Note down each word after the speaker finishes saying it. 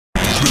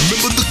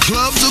Remember the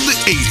clubs of the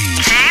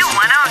 80s?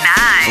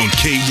 K109. On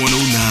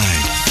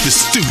K109, the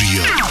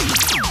studio.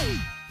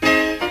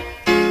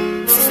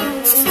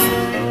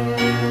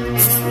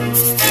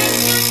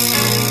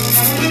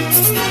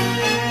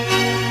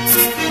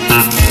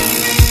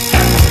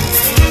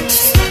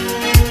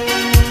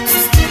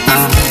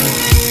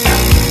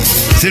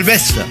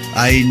 Sylvester,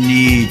 I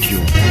need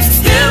you.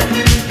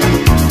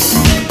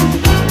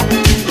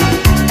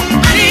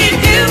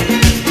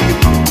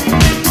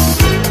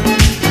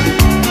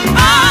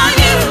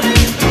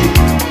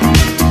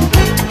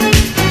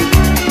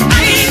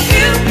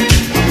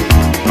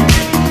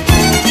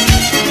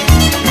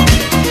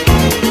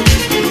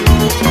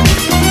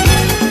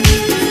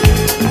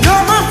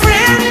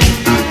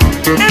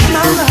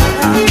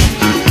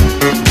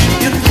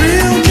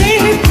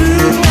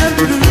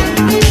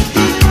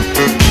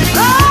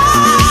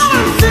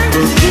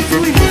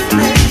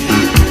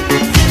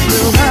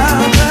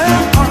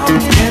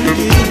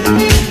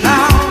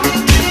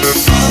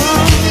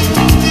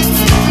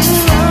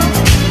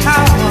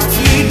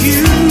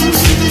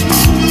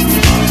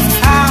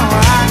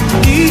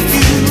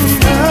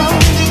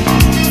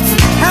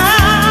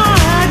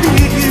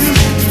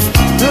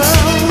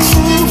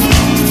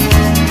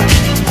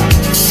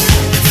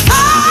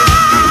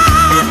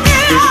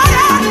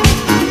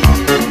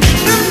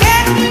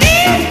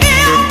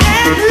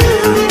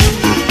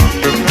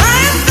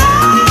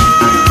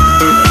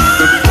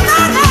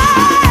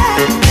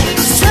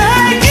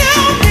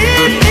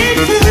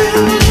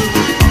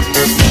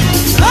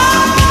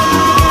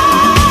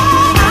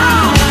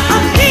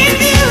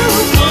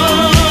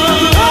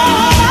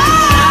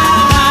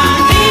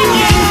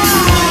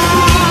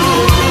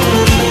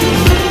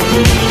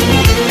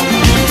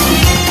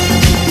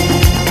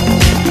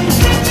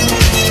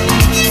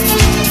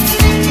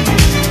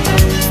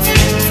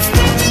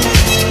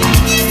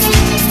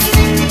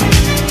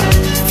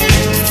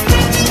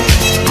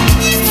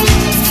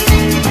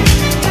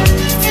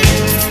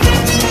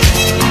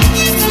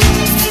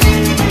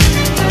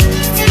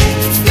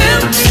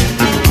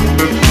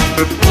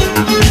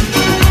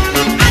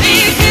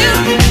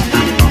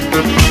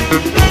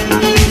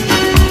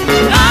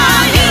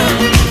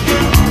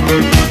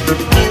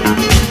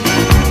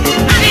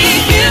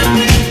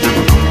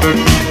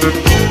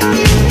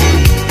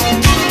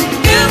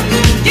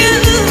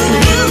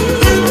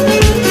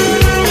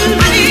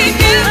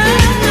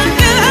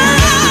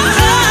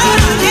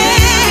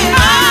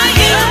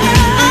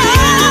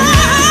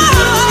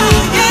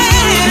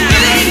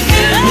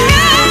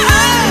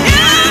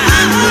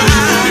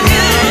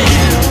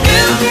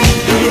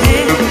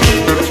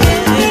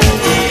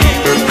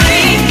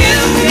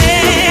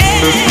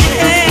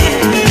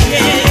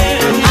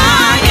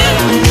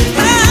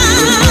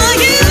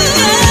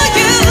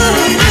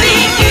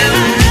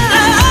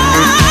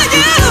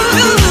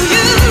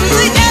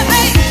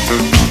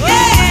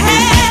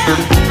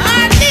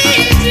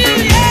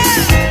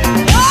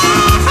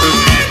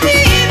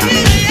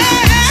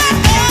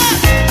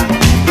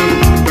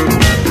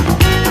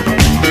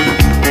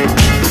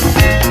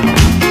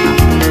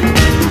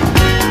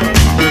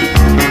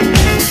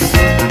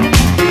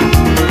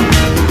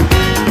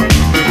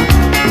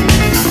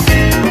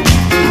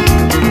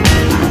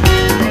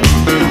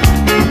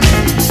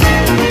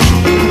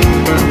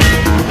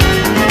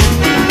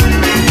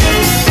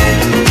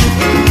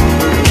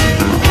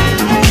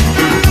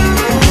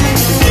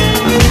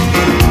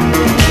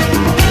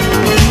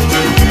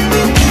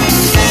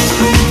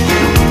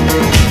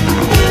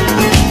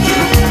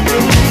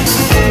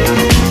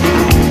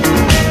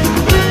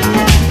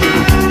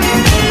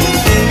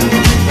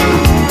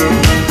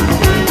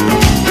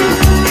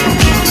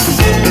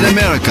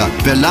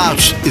 Where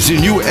large is the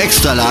new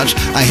extra large,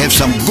 I have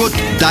some good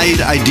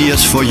diet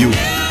ideas for you.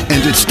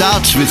 And it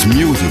starts with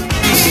music.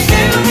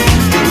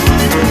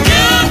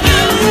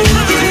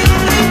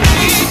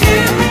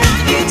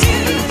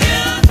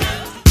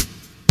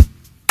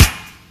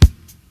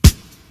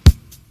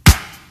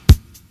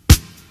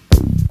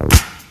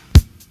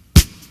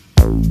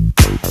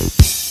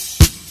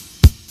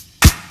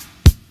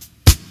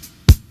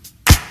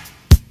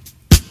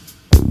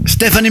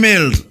 Stephanie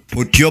Mills,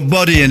 put your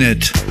body in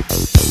it.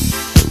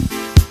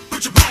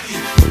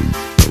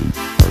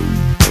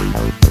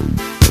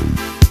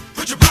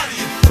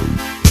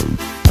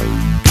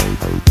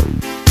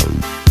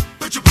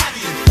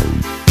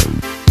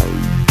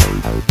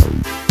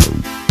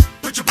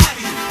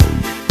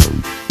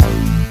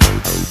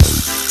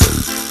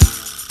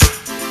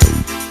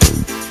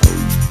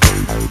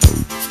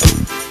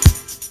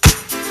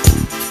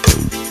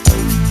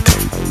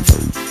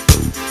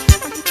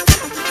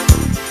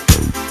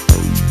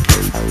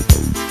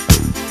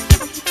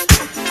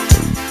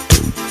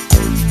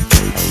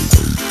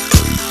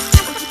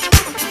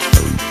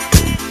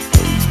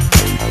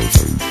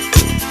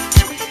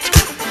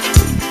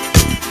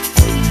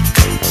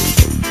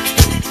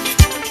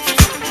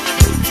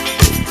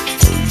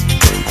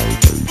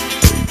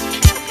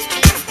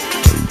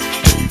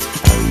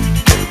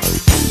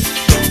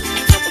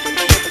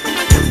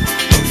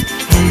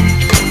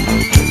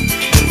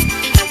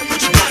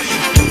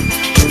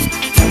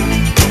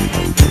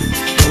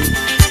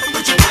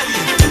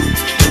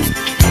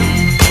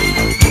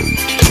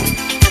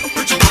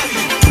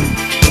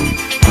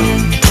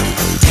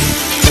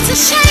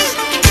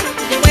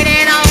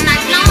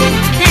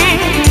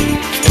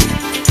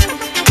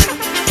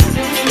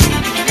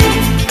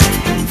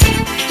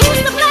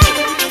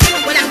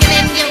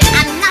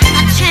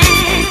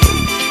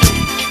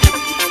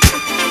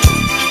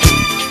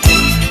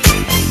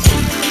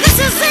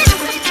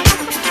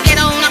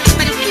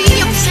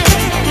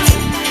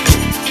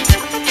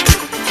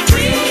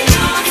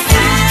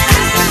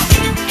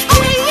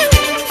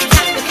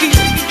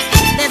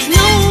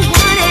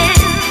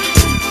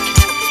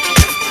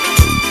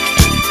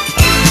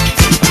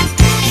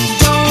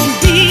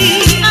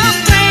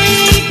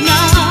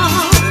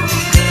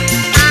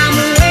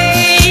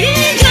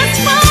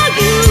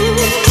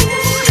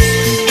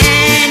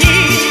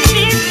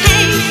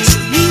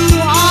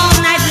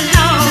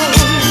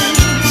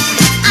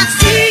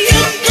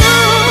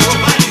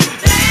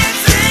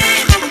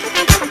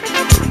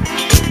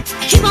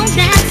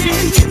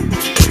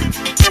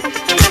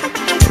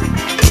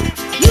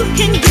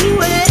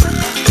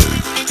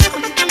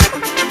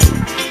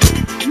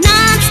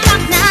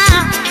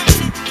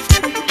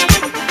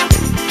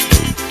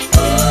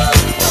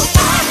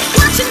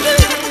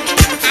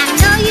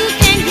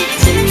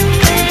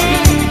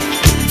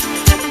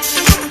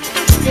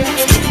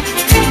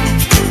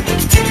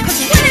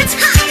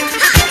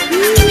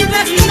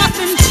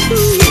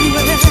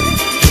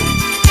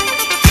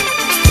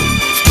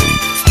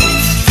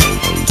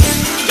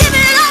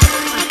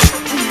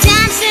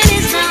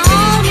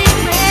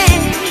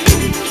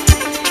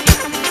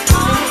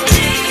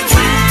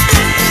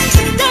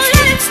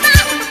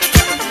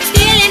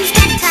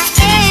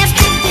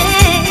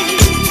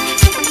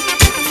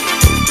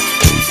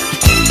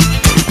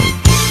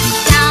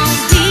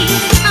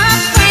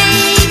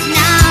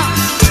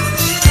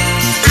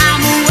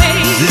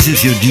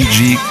 is your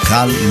DJ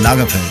Karl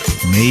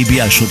Lagerfeld.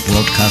 Maybe I should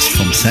broadcast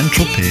from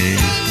Saint-Tropez.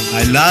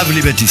 I love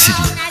Liberty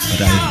City,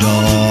 but I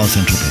adore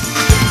Saint-Tropez.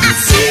 I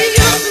see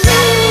your blue.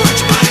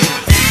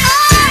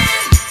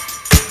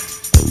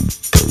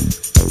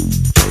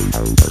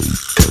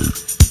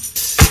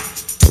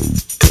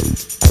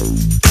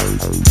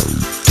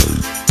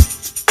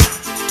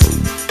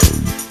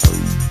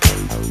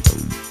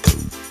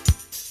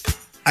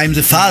 I'm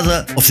the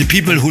father of the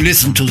people who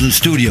listen to the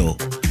studio,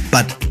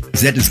 but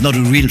that is not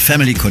a real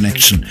family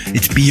connection.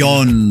 It's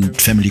beyond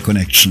family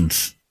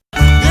connections.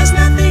 There's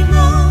nothing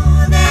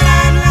more that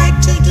I'd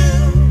like to do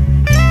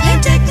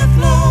than take the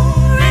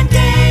floor and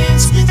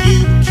dance with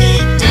you.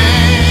 Keep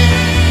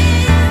dancing,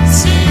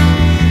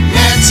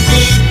 let's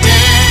keep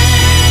dancing.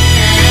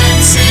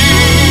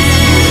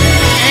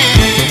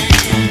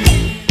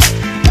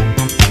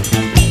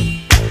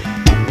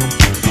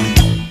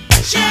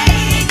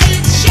 Shake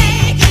it,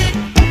 shake it.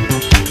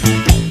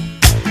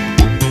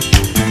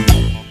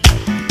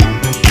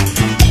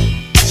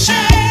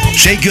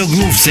 Shake your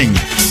groove, sing.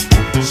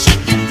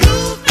 Shake your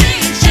groove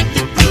thing, shake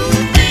your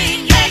groove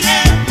thing, yeah,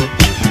 yeah.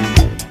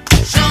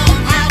 Show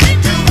 'em how we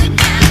do it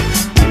now.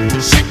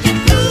 Shake your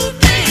groove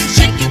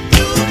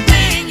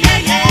thing, yeah,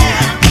 yeah.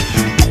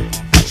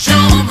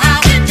 Show 'em how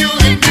we do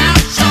it now.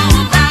 Show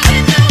 'em how we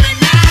do it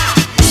now.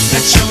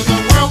 Let's show the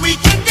world we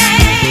can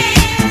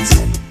dance.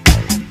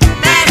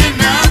 Bad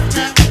enough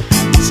to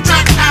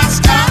strut our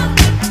stuff.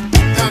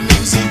 The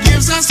music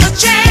gives us a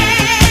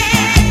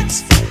chance.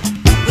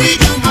 We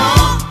do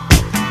more.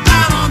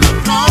 Out on the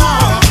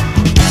floor,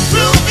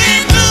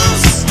 grooving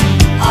loose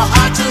or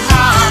heart to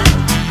heart.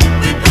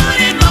 We put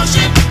in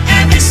motion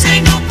every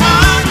single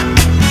part.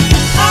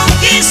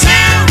 Funky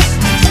sounds,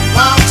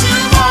 wall to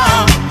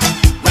wall.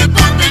 We're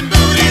bumping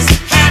booties,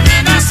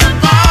 having us a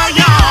ball,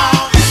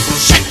 y'all.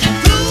 Shake your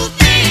groove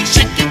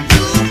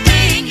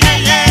thing, yeah,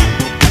 yeah.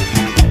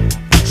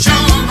 Show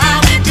 'em how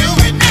we do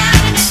it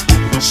now.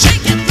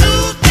 Shake your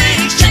groove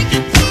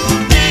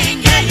thing,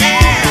 yeah,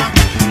 yeah.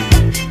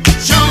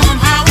 Show 'em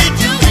how we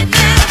do it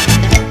now.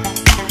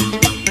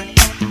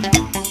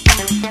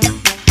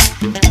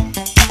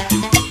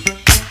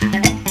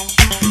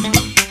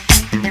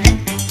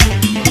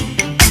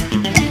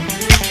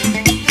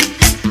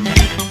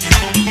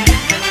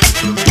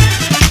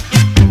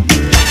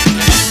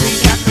 We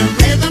got the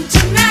rhythm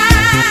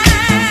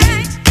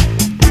tonight.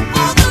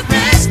 All the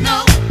rest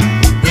know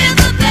we're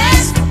the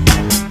best.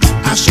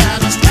 Our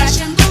shadows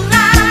flashing the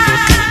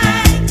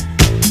light.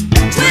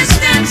 Twist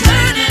and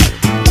turning,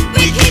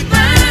 we keep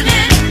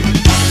burning.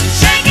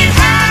 Shake it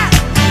high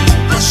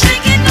or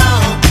shake it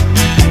low.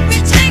 We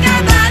take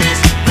our bodies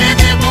where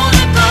they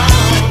wanna go.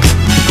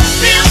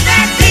 Feel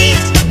that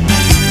beat,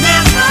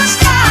 never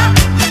stop.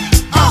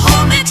 Or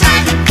hold me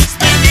tight,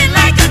 spinning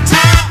like a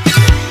top.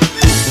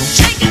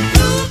 Shake your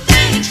groove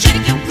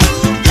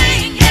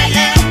thing, yeah,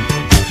 yeah.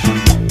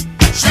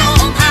 Show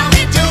 'em how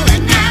we do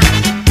it now.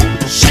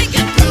 Shake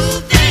your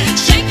groove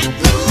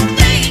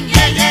thing,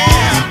 yeah,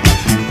 yeah.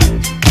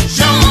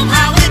 Show 'em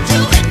how we do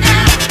it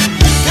now.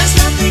 There's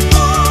nothing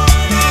more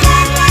that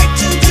I'd like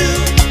to do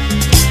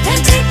than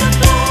take the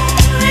floor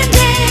and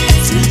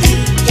dance with you.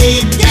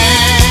 Keep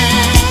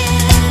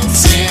dancing,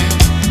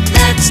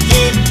 let's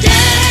keep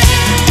dancing.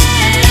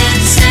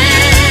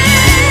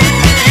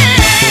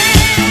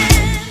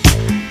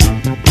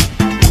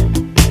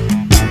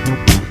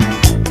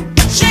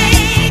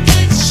 Shake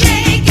it,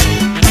 shake it.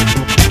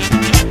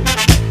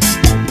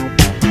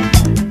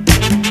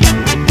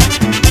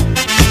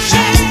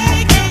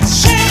 Shake it,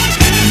 shake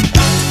it.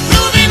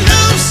 Moving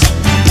loose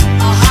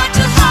or heart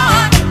to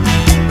heart.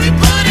 We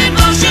put in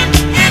motion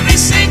every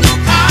single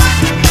part.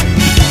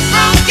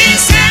 Funky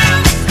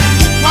sounds,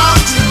 wall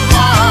to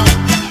wall.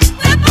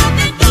 We're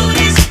bumping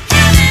booties,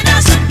 having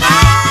us a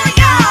ball,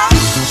 y'all.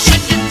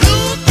 Shake your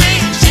groove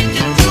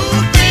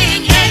thing,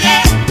 yeah,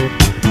 yeah.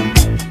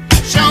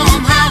 Show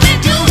 'em how we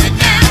do it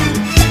now.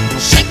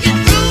 Shake your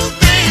groove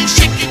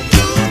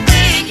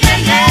thing, yeah,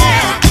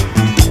 yeah.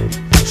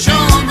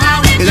 Show 'em how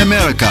we do In it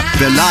America,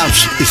 where large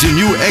is the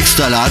new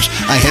extra large,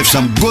 I have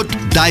some good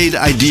diet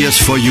ideas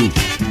for you.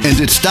 And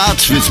it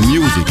starts with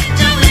music.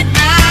 do it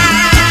now,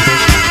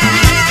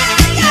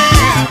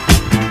 yeah.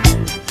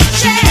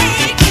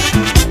 Shake it,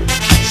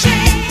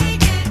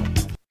 shake it.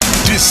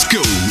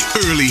 Disco,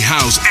 early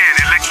house, and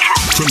electro.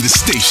 From the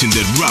station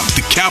that rocked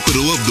the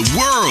capital of the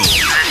world.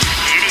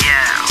 Studio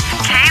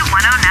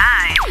K109.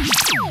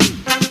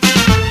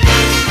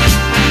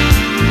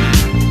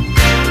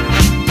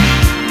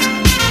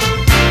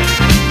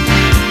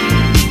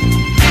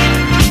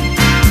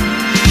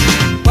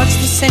 What's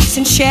the sense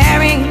in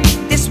sharing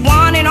this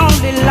one and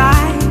only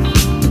life?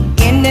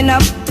 Ending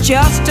up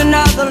just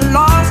another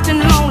lost and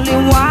lonely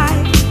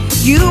wife.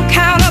 You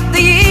count up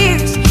the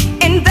years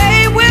and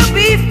they will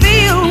be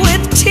filled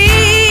with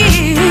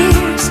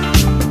tears.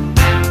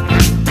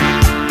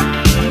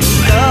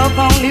 Love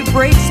only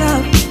breaks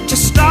up to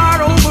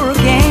start over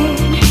again.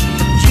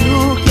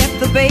 You'll get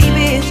the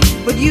babies,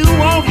 but you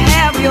won't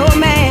have your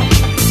man.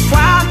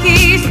 While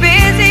he's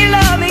busy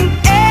loving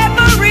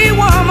every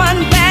woman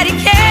that he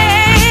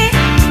can.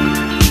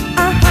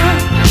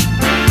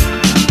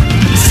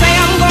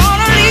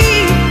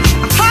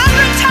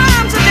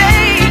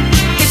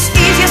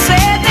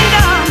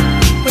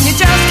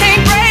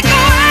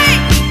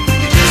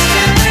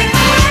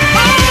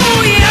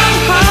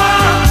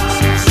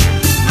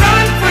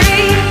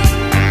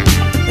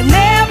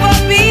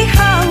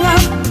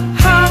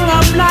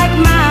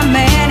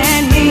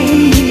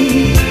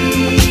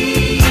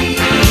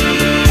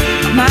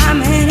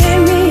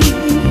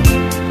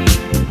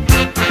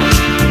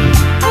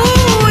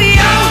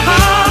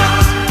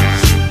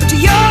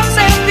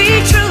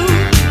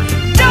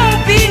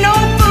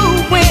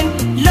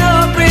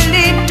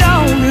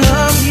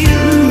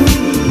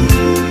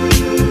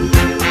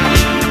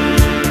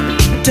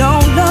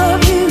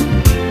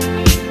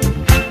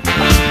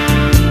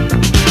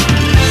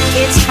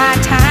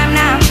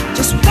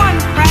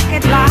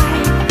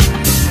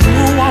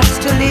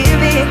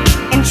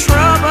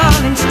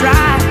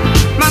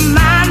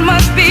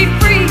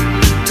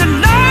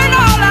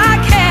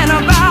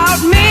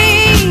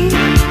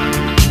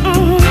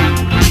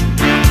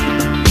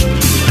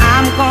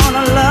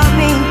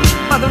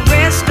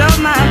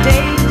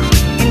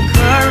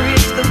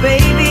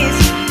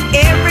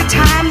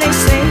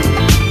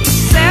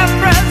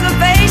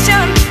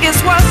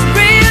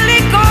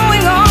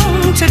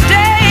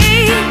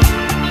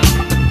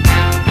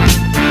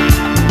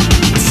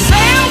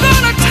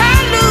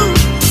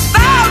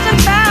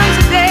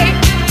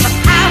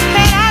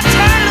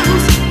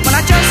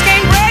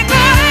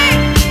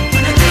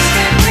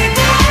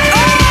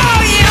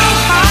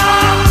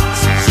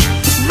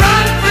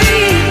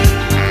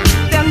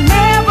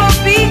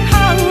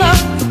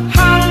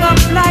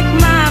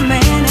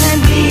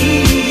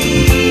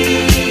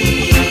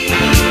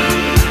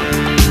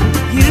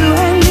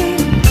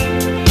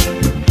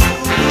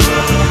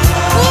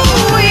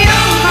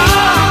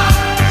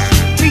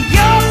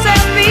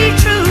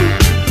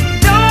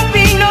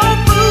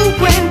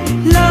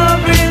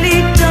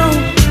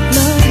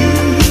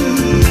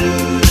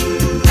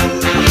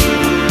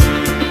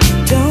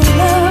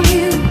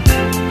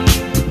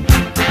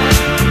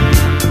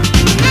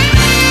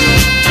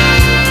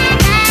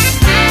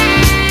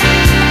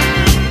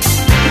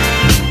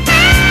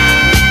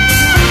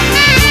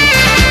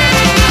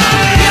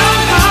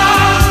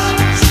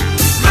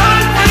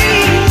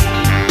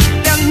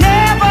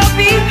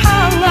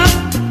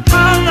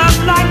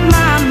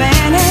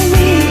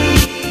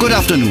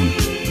 afternoon.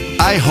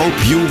 I hope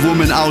you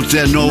women out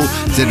there know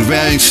that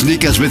wearing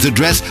sneakers with a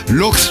dress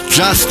looks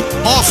just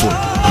awful.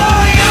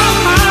 Oh, your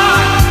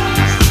heart,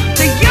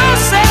 to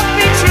yourself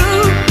be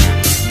true.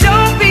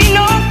 Don't be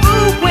no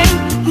fool when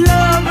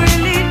love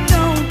really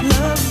don't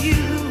love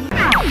you.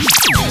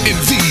 In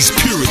these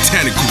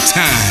puritanical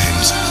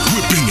times,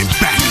 we're bringing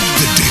back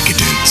the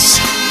decadence.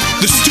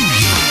 The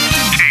studio.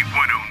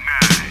 K109.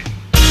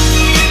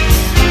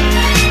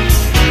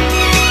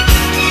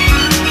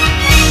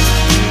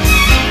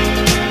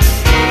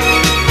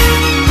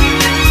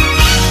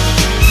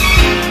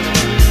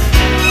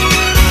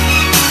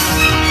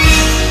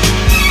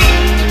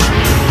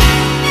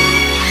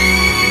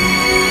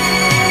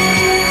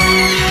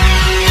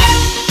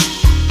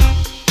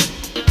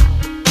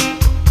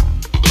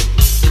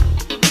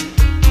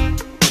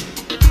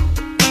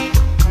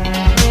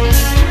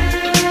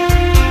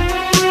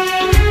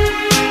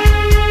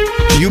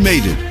 You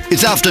made it.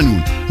 It's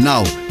afternoon.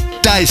 Now,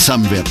 die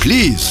somewhere,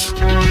 please.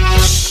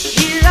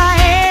 Here I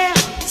am,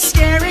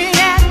 staring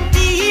at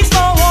these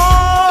four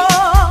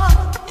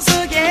walls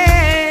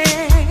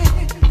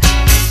again,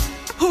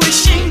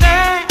 wishing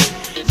that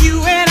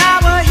you and I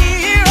were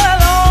here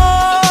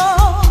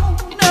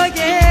alone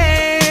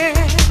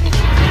again.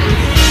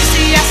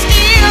 See, I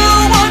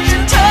still want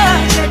your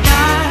touch at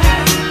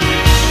night,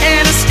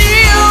 and I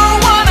still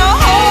wanna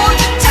hold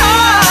you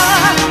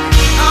tight.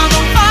 I'm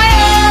on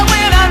fire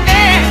when I'm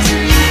next to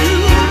you.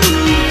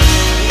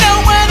 No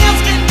one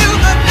else can do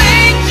the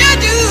things you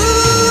do.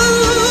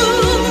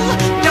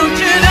 Don't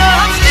you know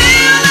I'm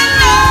still in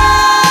love?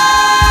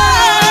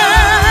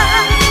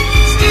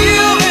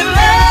 Still in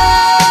love.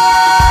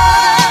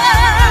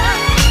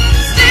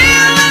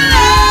 Still in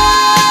love.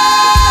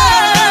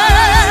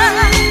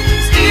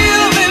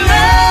 Still in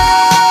love.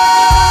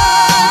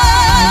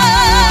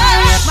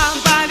 My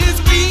mind is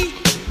weak.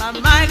 My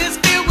mind is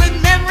filled with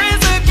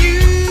memories of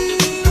you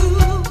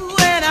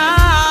and I.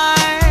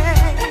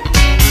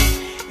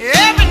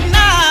 Every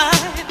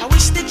night I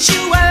wish that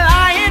you were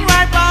lying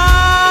right by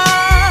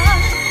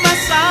my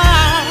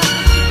side.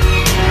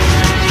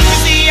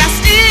 See, I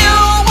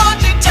still want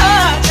your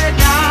touch at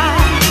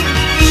night,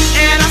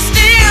 and I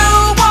still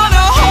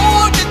wanna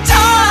hold you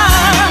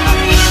tight.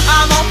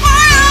 I'm on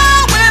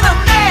fire when I'm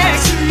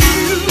next to you.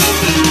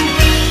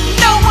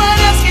 No one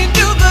else can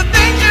do the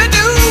things you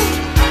do.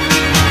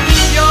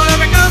 Your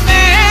every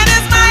command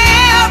is my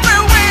every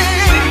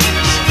wish.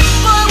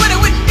 Boy, what I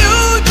wouldn't do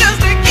just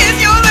to kiss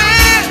your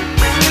lips.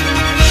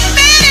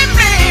 Many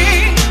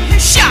men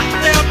shot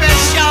their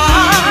best shot,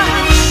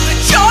 but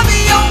you're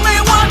the only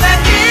one that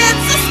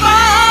hits the spot.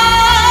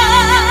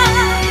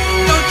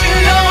 Don't you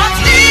know I'm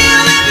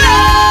still in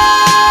love?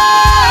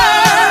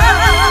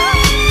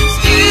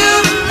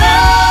 Still in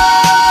love.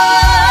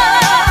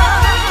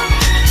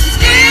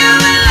 Still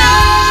in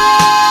love. Still in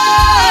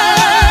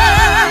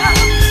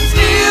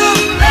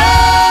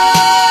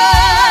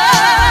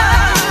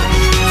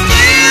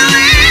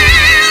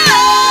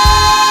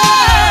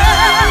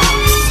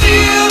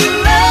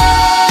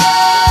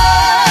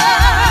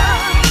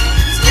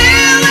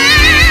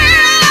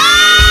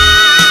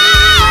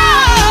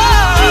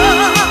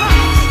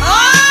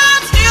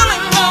I'm still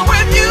in love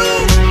with you.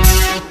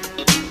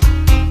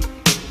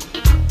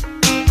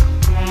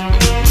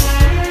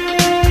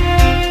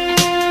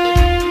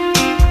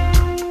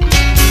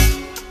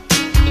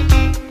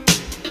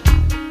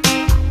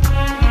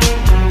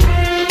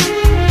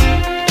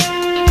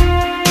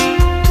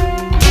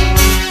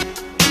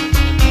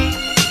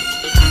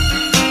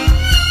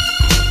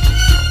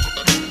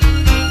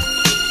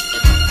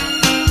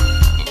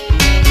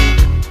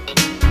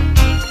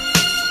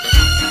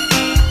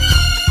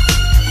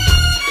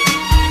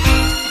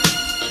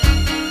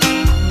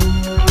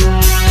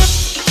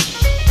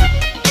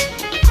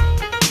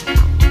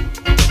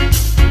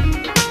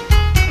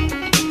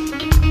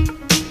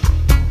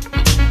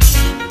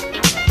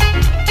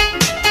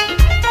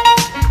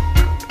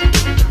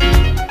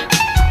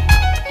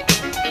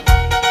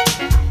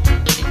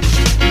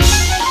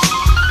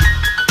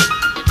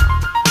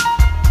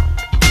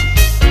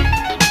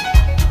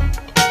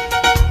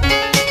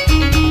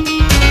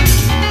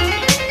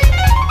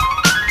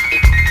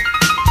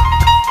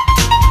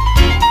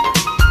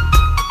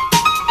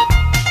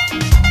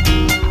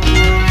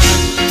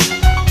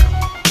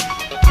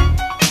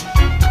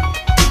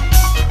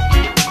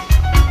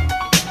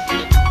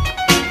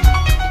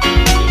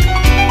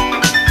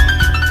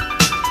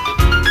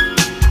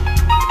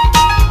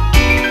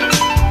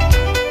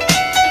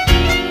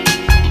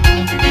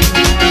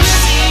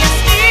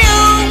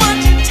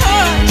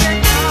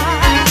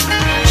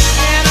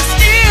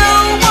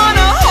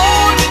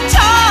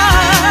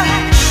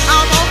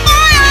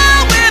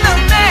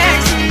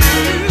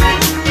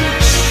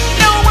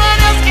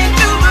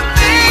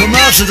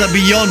 Commercials are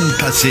beyond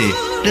passé.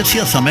 Let's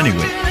hear some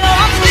anyway.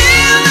 I'm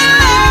still in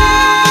love.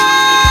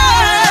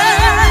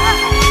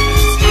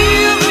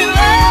 Still in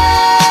love.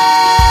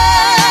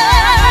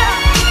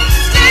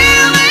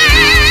 Still in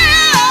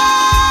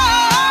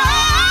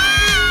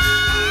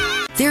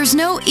love. There's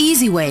no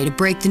easy way to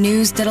break the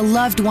news that a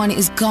loved one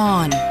is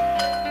gone.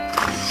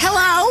 Hello?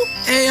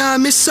 Hey,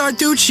 Miss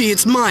Sarducci,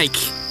 it's Mike.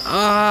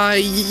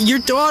 Your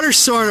daughter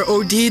sort of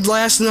OD'd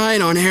last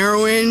night on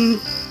heroin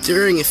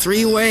during a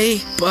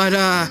three-way, but,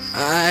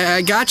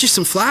 I got you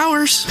some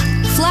flowers.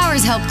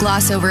 Flowers help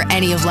gloss over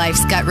any of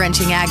life's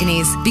gut-wrenching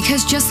agonies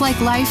because just like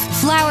life,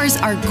 flowers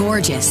are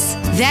gorgeous.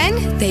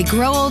 Then, they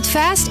grow old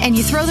fast and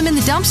you throw them in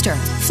the dumpster.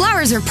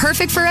 Flowers are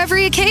perfect for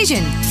every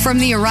occasion, from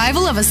the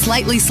arrival of a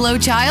slightly slow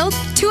child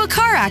to a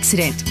car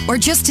accident, or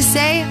just to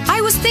say,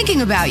 I was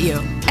thinking about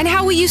you, and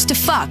how we used to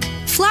fuck.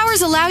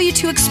 Flowers allow you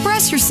to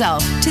express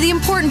yourself to the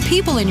important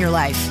people in your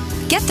life.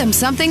 Get them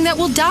something that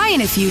will die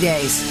in a few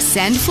days.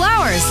 Send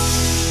flowers.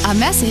 A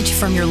message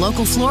from your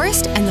local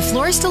florist and the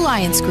Florist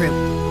Alliance Group.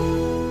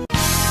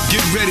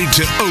 Get ready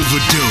to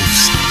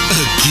overdose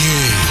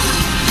again.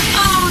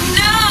 Oh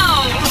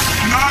no!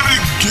 Not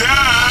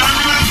again!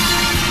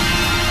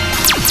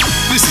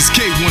 This is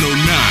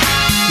K109,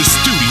 the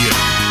studio.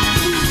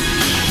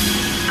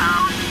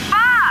 Oh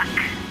fuck!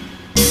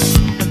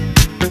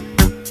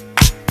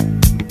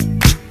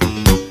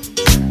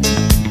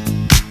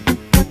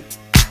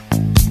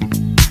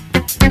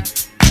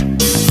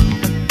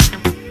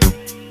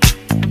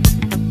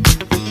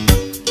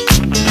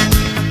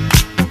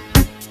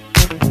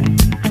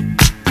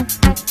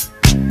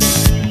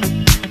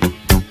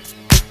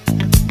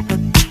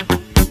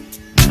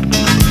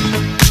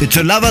 It's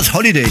a lover's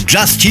holiday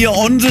just here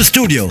on the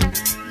studio.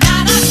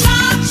 Now the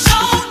sun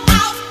shone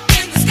out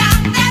in the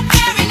sky that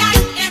very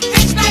night in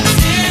pitch black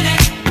city.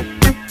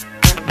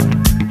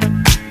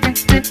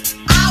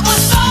 I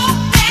was so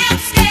damn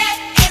scared.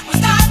 It was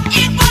dark,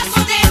 it was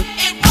so dim,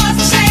 it was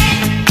a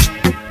shame.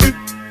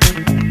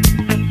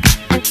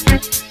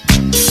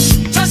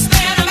 Just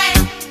then a man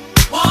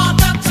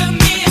walked up to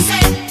me and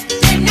said,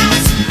 "Didn't I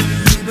see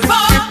you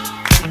before?"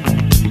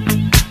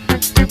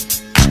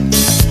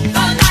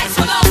 The lights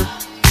were low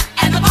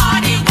and the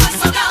party was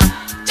so dumb.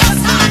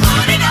 Just how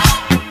could he know?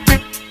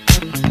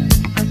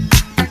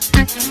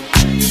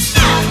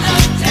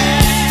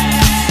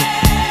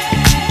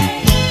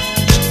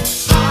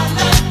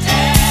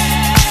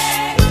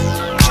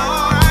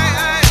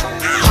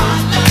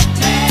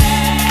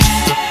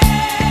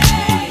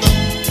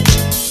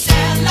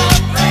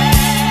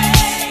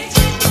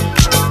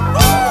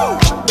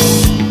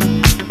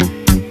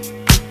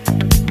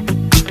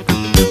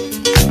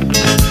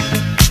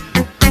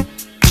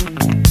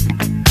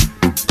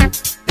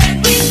 Then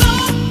we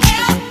both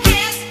held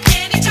hands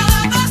in each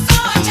other,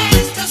 saw a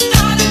chance to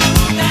start a new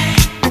thing.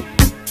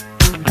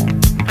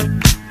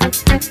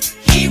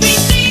 He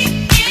reached deep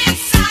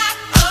inside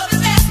of his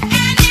vest,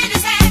 and in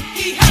his hand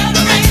he held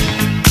a ring.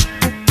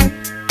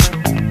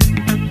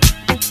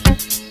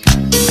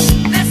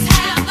 Let's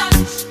have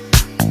lunch,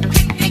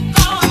 picnic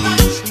or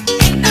brunch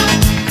in the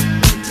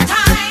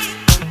wintertime.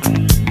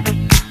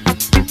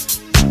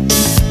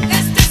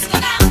 Let's disco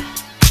down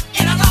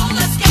in a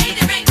roller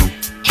skating rink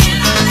in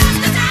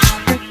Alaska town.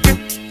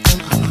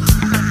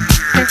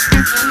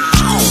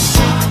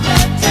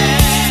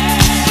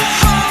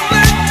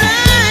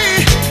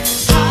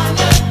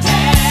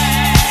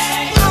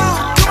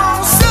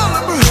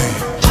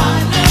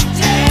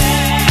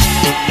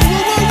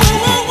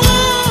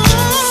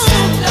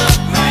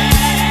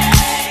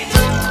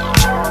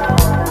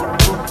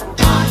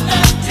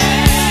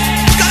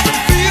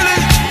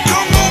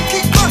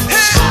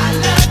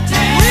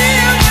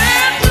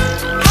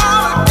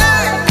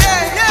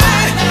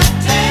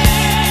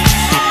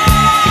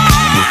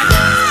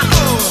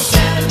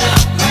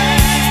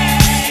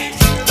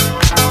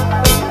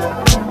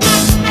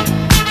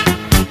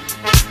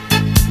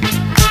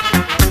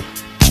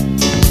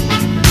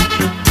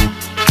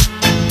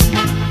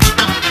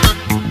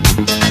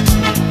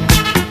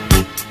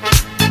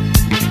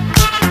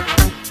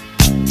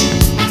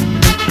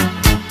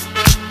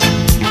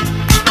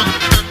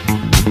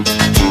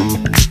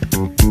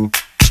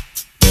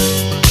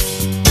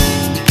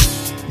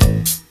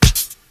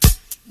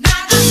 Now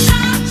the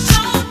sun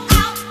shone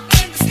out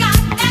in the sky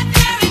that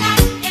very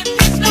night in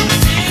pitch black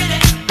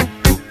city.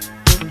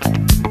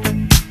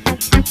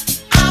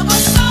 I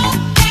was so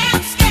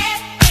damn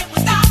scared. It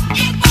was dark,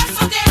 it was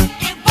so dim,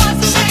 it was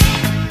a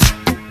shame.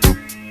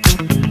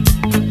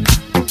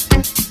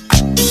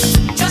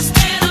 Just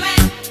then a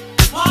man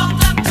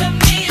walked up to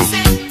me and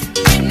said,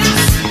 "Didn't I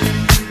see you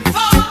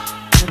before?"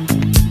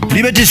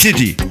 Liberty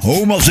City,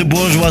 home of the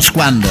bourgeois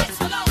squander.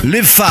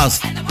 Live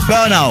fast,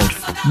 burn out,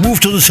 move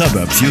to the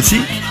suburbs, you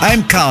see?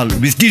 I'm Carl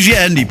with DJ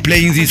Andy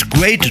playing these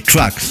great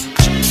tracks.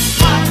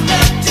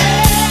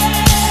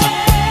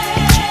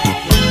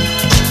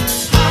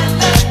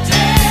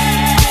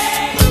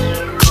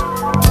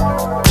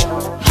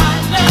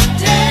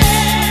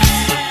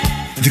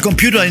 The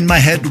computer in my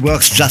head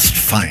works just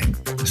fine.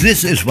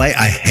 This is why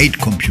I hate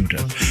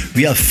computers.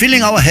 We are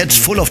filling our heads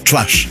full of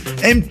trash.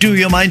 Empty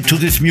your mind to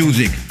this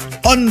music.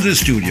 On the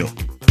studio.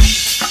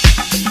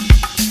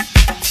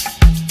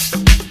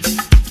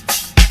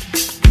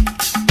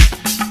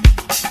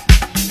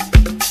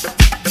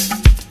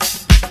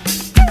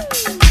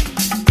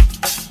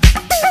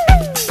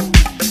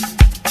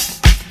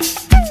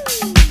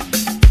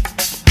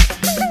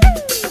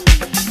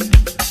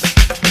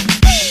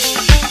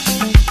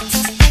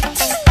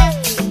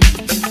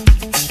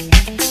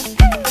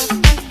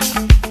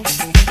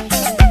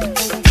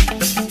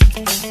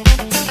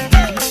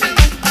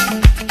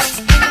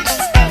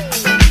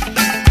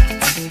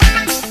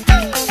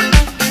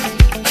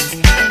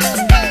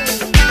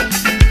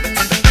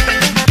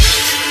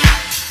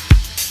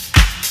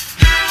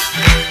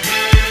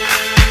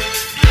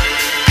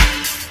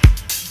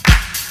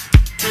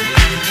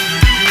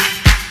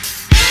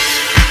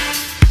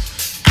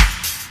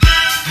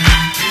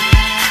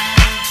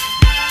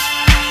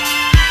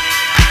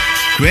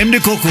 Crème de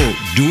Coco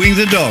doing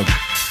the dog.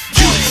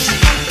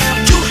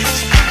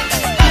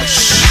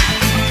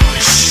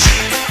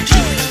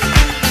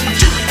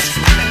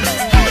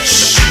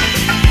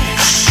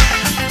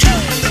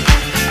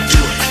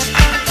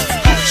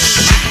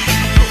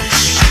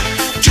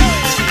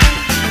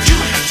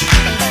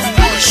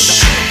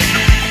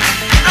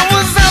 I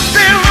was out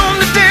there on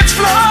the dance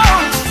floor,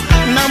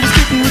 and I was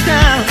getting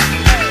down,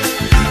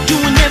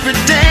 doing every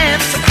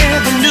dance I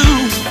ever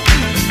knew.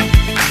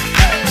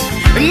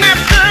 And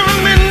after a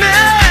minute,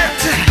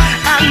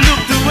 I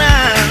looked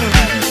around,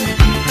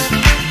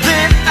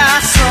 then I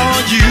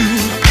saw you.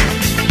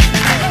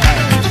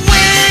 The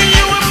way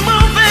you were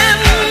moving,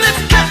 it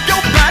kept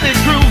your body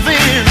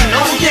grooving.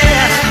 Oh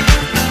yeah,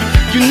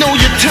 you know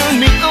you turned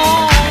me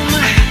on.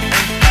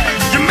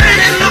 You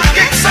made it look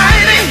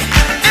exciting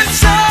and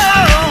so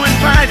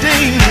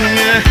inviting.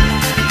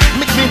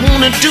 Make me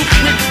wanna do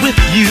it with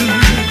you.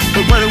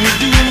 But what do we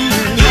do?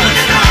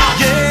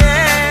 Yeah.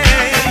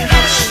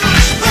 Push,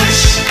 push,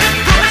 push.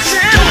 Push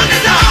it. Doing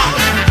it all.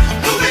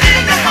 Move it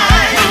in the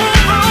high.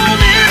 Move on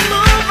in,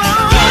 move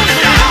on. Doing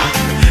it all.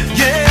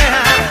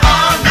 Yeah.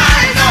 All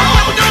night long.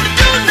 What we gonna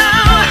do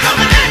now?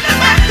 Coming in the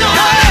back door.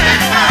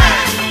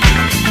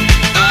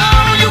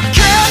 Oh, you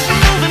kept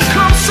moving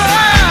closer.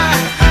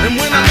 And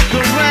when I looked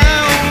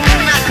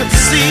around, I could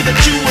see that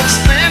you were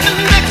standing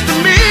next to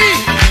me.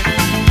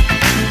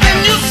 And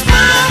you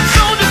smiled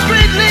so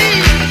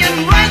discreetly,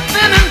 and right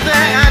then and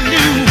there I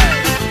knew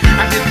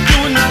I'd been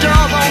doing the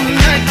job all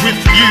night with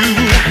you.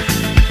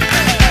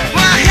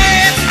 My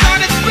head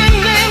started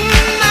spinning,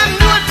 I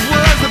knew it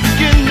was the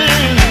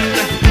beginning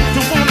to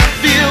wanna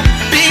feel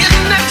being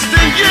next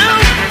to you.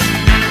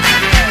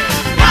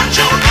 Watch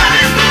your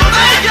body move,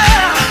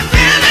 yeah.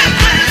 Feel it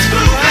when it's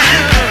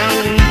moving.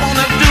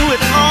 Wanna do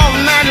it all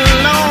night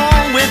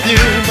long with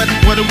you, but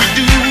what do we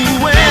do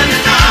when?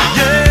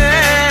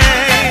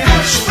 Yeah.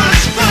 Push,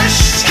 push,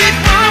 push. Keep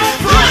on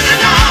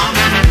pushing on.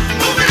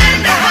 Moving in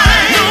the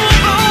high.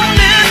 Move on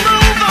in,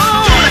 move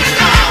on. Doing it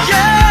all.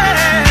 Yeah.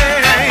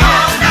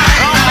 All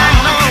night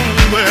long.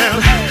 Well,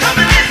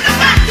 coming in the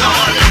back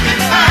door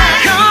looking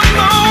fine. Come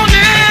on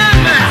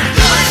in.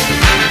 Do it,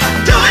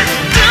 do it,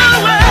 do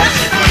it. Push,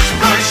 push,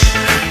 push.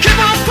 Keep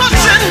on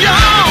pushing,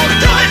 y'all.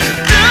 Do it,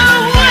 do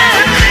it.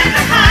 Moving in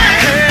the high.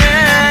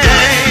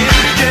 Hey,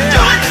 yeah.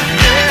 Do it,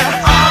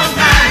 yeah. All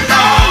night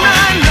long.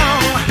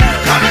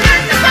 Coming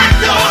in the back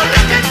door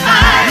looking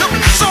fine.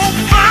 Looking so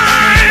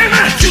fine.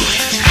 Do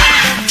it,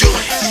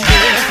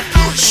 yeah.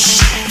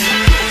 Push.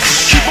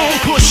 Keep on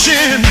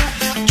pushing.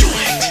 Do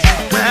it.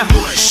 Well,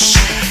 push.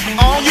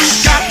 All you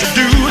got to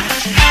do.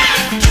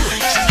 Do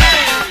it.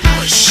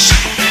 Push.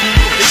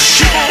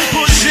 Keep on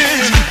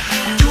pushing.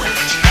 Do it.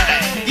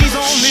 Ease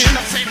on in.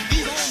 I said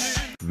ease on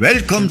in.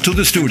 Welcome to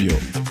the studio.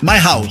 My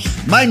house,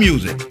 my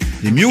music.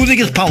 The music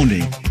is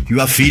pounding. You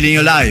are feeling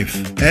alive.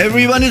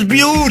 Everyone is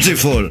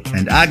beautiful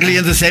and ugly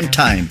at the same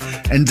time.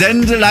 And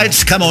then the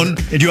lights come on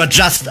and you are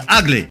just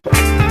ugly.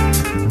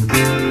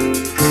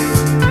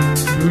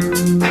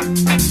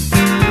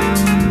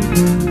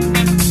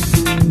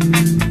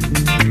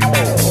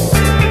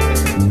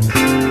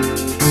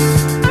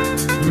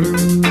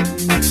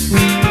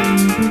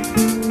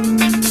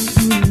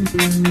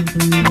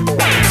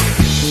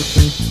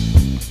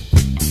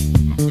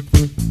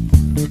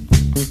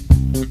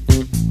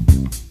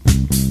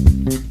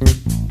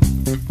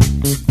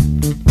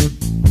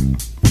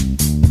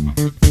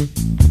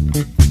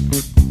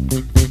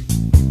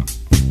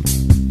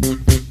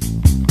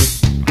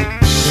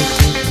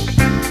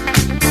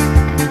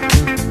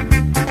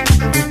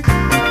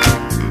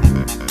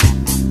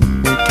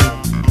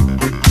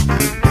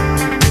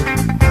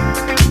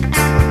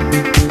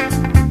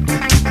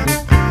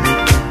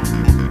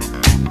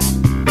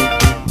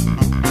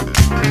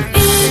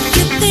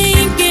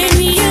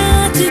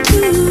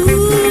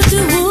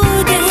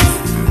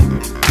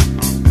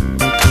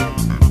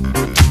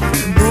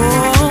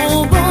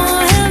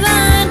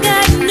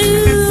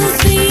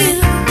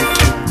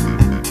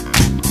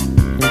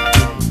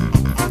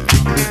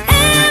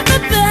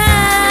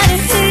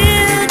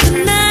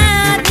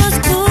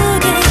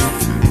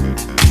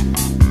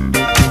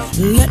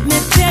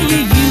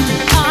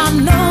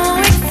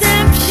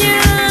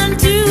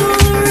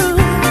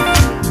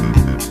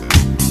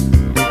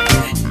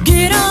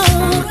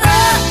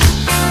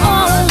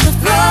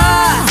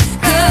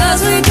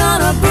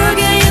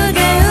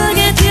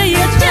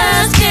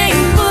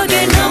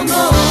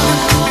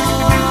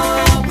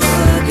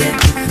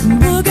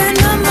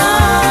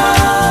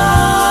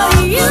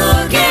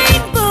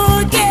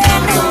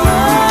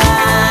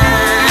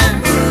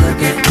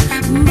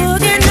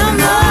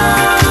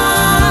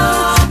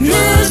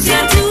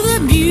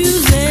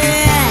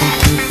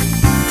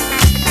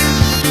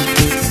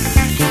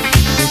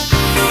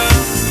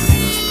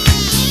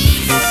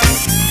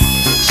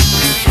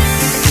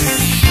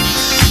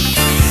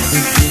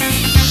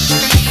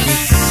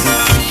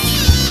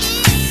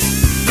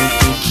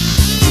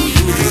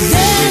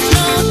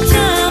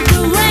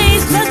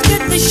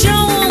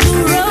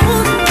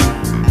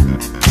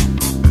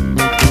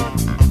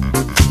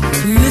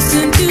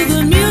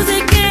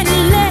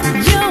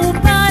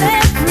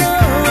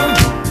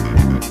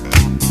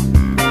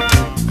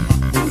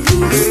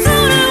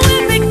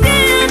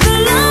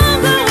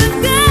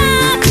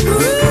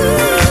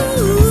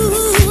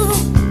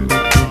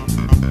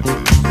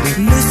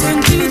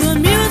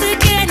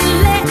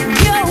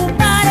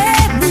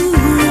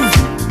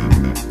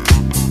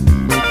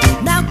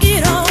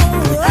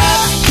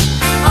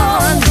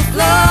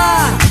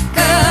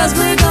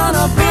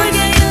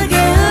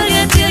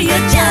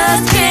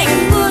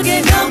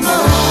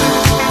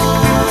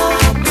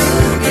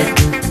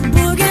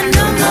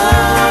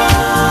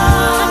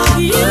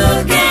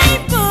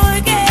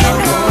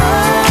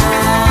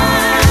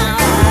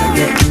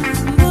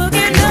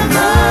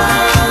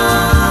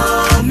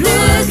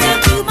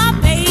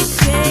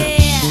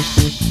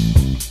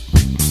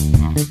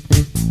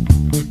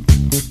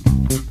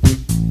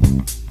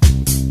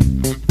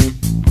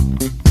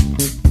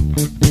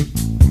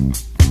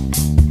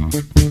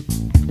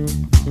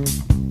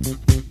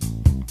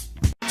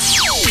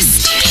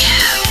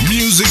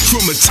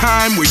 from a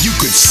time where you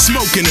could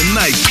smoke in a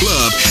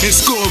nightclub and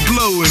score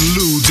blow and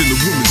lewds in the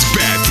women's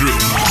bathroom.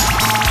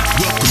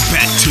 Welcome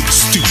back to the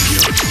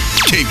studio,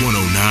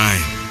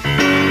 K109.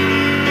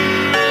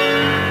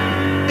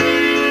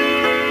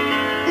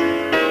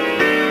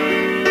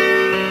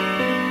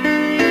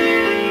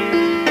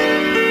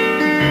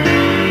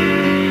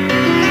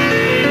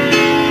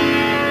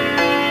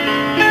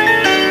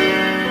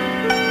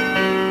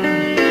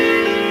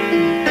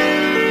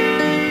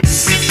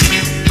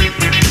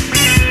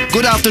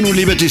 Good afternoon,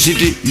 Liberty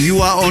City.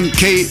 You are on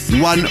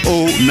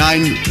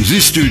K109, the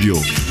studio.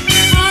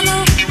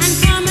 Follow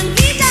and come and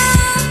be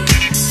done.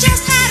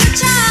 Just had a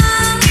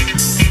child,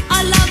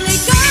 a lovely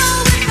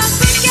girl with a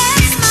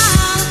crooked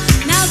smile.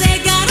 Now they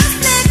gotta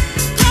split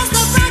 'cause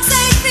the Bronx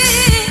ain't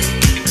fit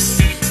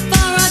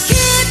for a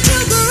kid to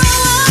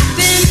grow up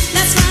in.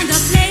 Let's find a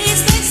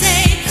place, they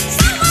say,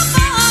 somewhere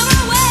far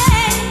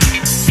away,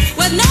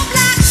 with no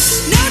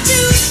blacks, no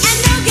Jews, and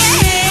no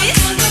gays.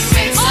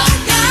 Oh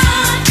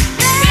God,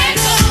 there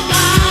go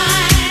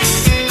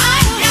I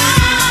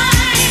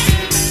died.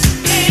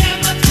 There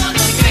before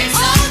the grace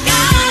of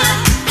God.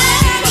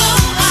 There go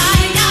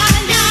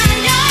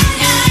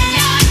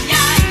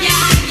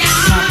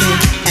Poppy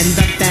and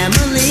the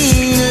family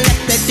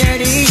left the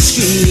dirty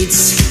streets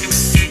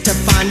to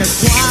find a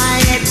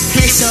quiet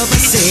place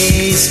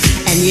overseas.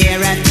 And year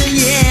after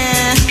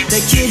year,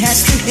 the kid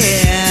has to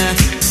hear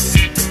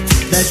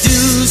the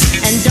do's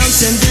and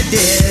don'ts and the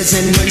dares.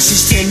 And when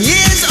she's 10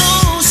 years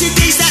old, she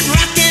thinks that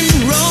rock and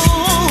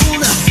roll.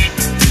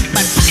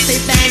 But Poppy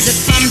bangs it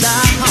from the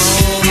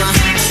home.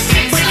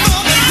 But for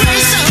the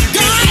grace of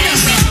God,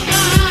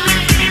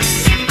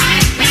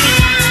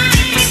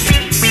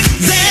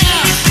 there.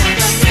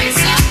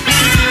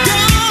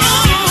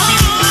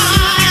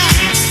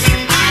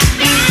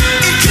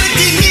 It could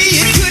be me,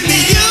 it could be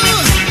you.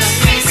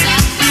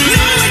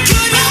 No, it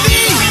couldn't be.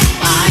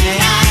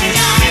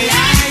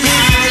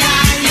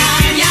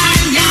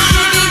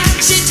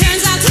 She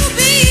turns out to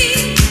be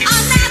a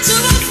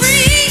natural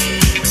freak,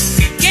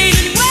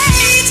 gaining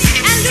weight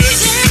and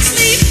losing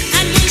sleep.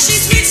 And when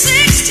she's reached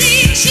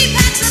 16, she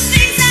packs her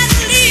things and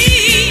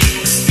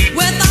leaves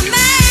with a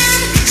man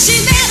she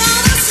met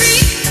on the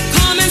street.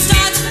 Come and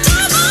start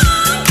trouble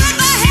with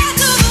her head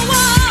to the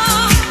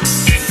wall.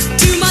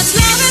 Too much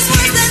love is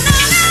worse than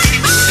none at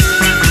all.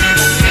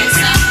 The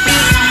grace of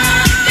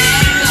God,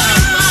 there go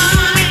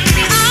I.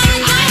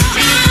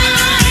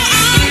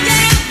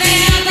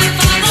 There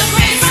before the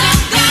grace of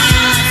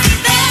God.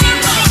 There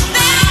go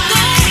I.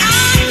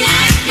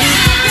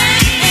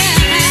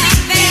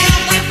 There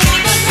before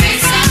the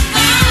grace of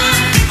God.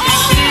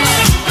 Oh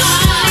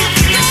God,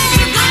 there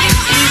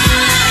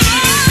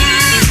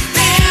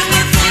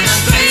before the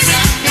grace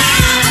of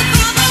God.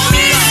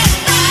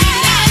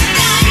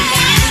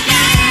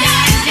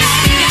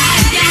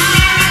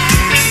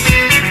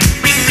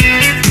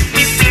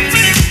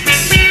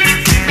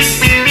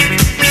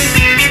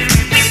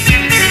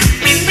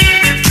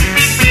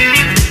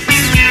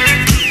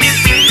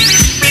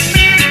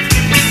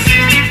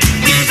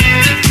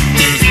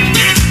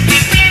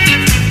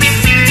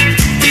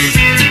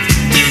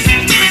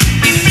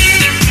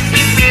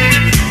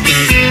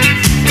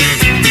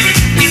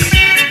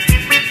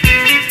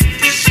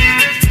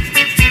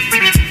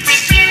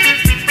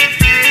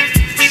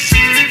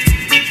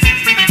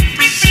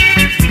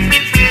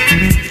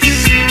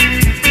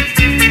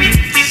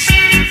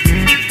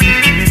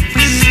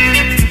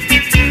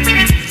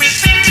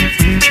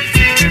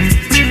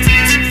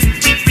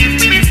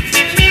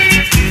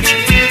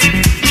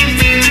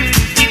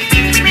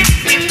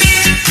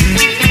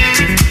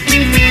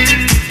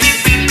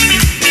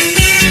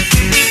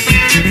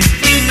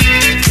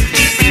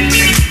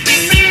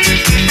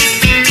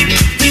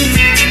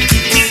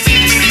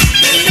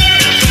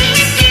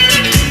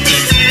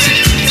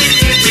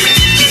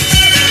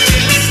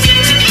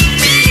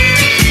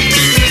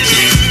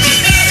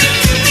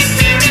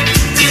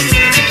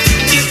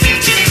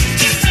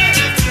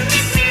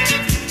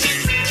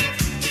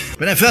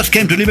 When I first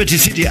came to Liberty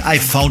City, I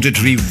found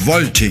it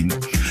revolting.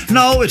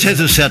 Now it has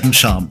a certain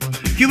charm.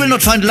 You will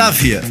not find love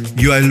here.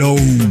 You are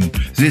alone.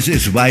 This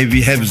is why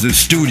we have the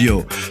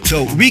studio.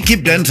 So we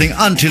keep dancing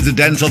until the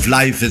dance of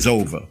life is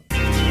over.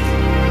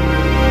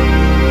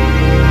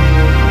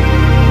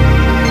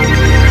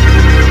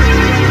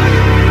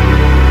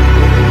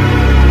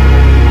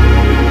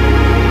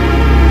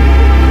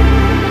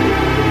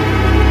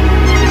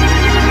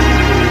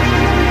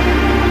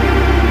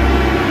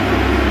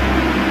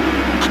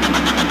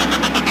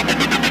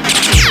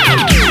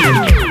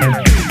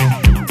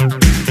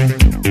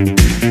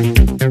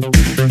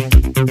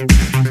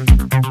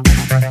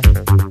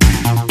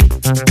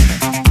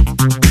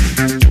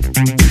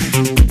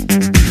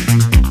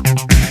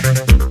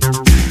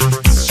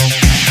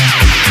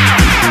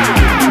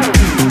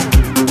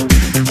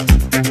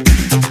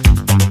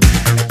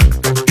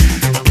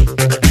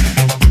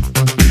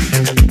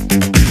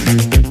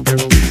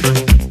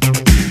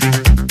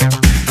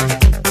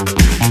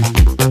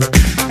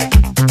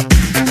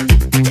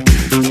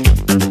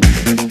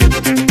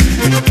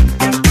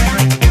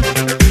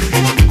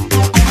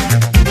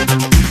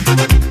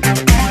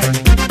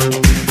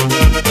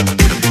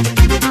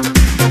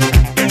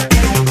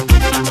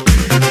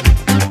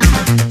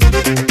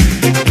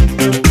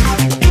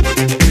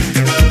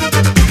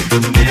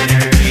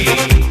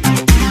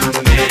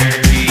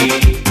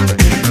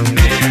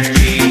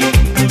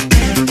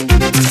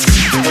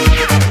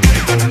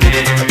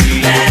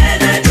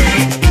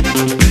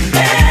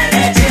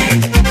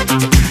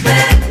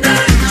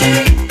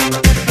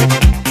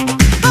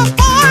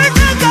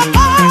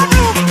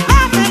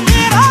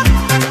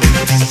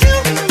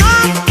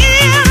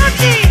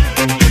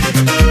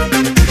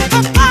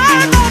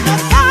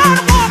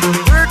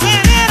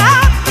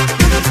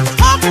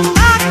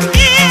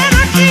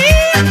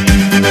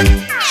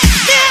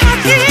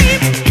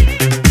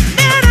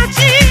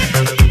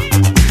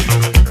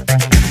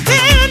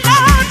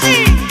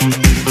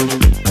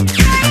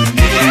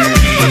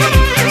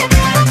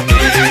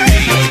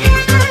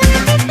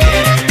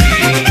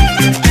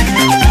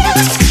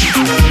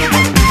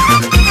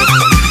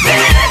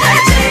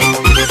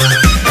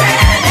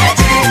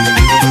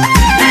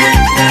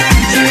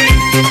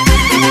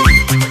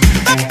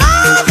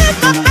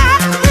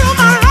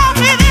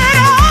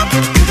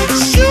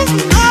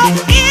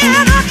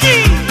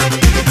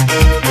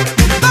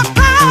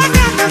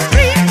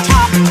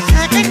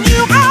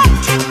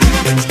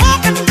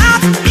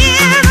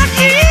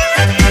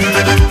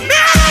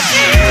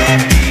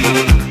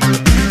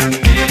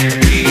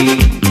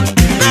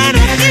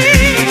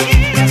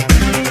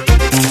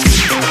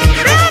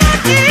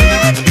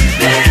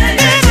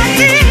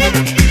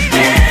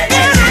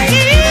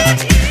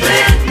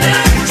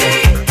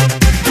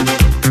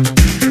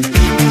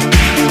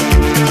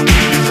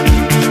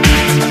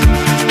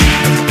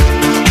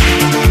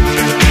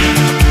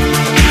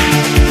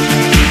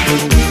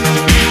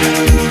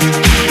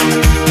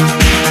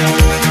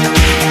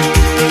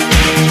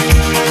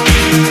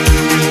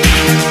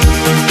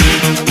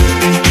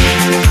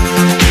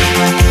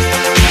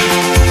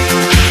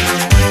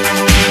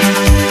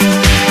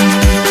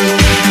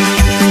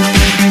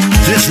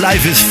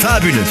 life is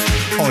fabulous.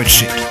 Oh,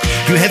 shit.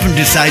 You haven't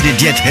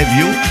decided yet, have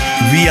you?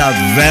 We are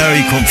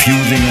very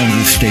confusing on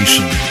this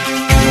station.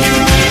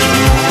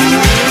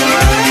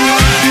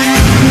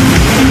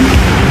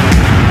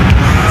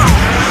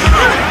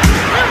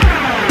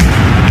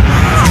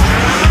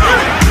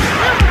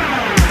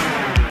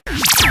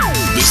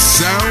 The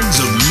sounds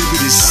of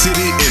Liberty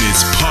City in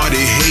its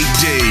party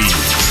heyday.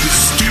 The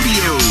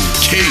studio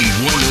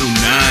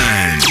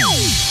K109.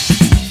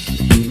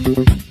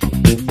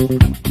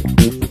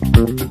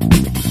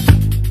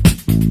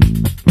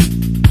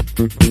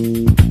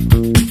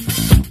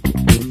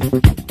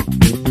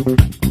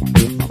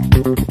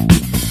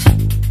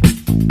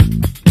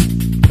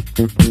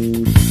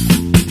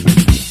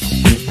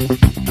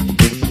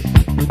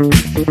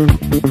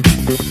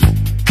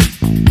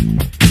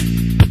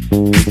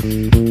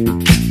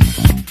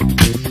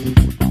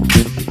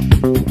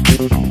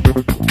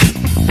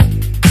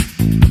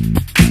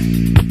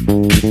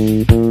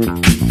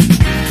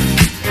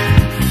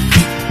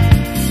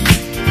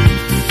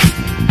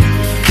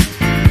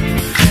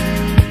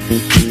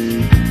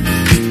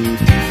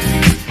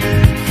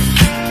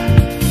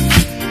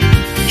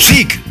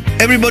 Chic,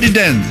 everybody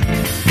dance.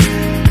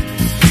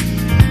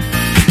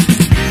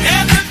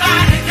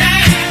 Everybody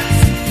dance.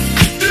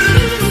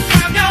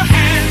 Clap your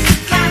hands,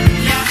 clap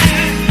your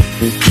hands.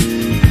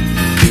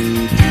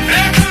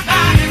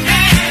 Everybody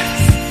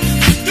dance.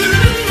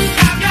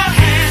 Clap your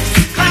hands,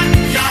 clap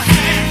your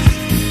hands.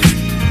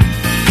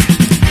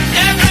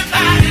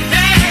 Everybody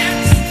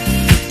dance.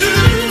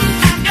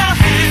 Clap your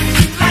hands,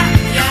 clap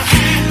your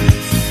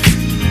hands.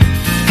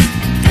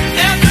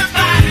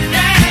 Everybody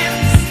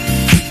dance.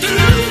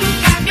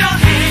 Clap your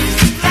hands,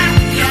 clap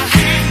your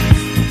hands.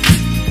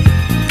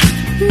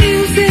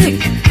 Music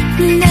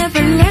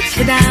never lets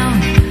you down.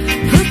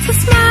 Puts a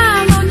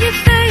smile on your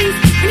face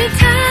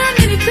anytime,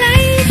 any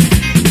place.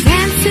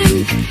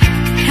 Dancing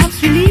helps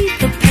relieve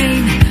the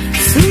pain,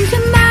 soothes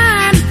your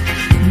mind,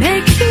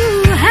 makes you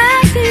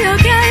happy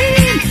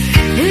again.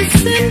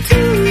 Listen to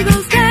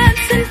those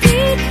dancing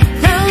feet,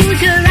 close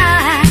your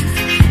eyes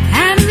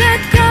and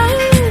let go.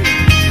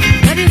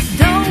 But it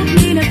don't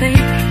mean a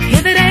thing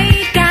if it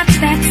ain't got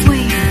that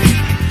swing.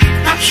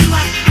 Rock you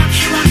up, rock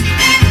you up,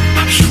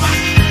 rock you up.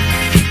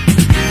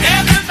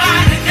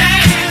 Everybody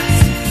dance.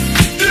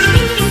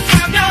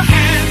 Clap your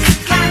hands,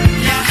 clap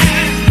your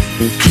hands.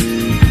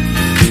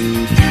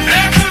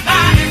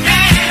 Everybody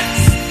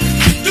dance.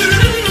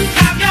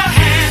 Clap your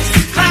hands,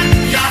 clap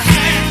your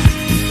hands.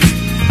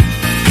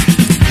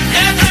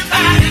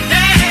 Everybody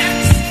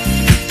dance.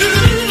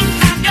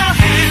 Clap your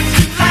hands,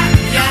 clap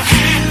your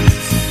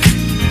hands.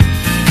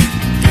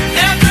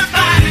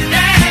 Everybody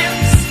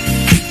dance.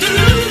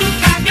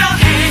 Clap your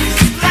hands,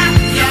 clap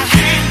your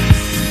hands.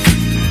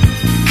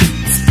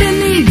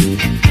 Spinning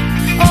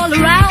all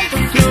around the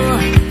floor,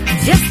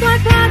 just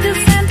like Roger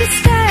and the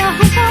stair,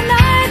 hook all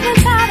night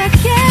without a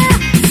care.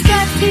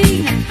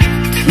 Stretching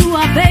to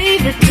our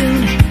favorite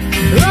tune,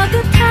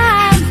 other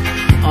times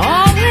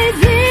always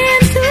in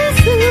too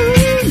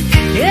soon.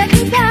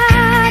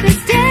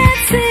 Everybody's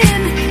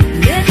dancing,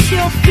 lift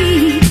your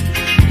feet,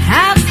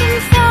 have some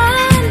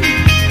fun.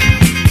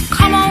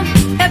 Come on,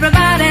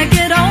 everybody,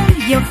 get on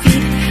your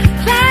feet,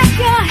 clap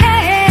your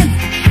hands,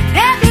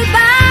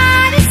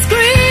 everybody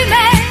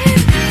screaming.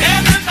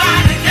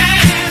 Everybody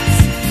dance.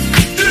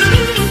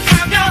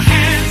 Clap your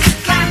hands,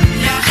 clap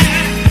your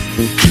hands.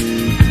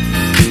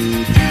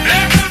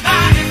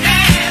 Everybody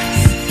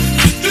dance.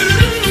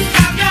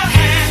 Clap your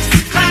hands,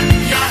 clap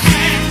your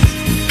hands.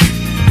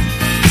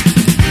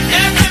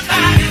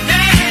 Everybody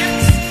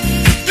dance.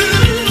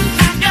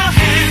 Clap your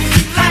hands,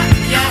 clap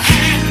your hands. Everybody dance. Clap your hands, clap your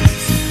hands.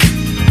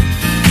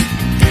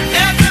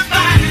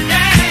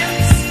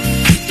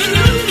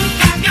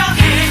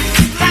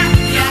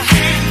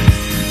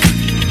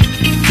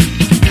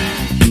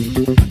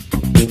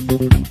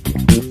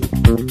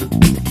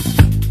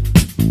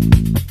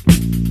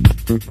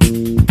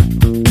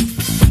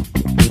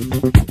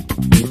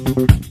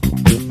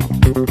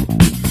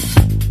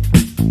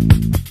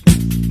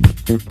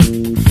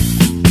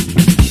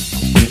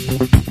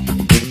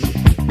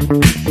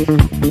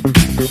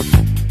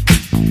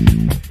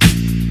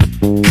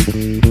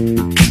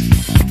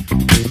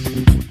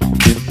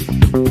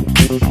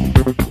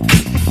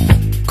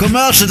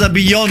 Commercials are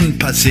beyond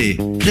passé.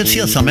 Let's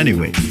hear some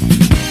anyway.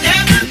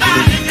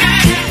 Everybody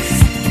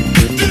dance.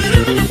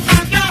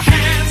 Clap your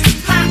hands,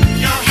 clap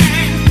your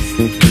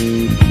hands.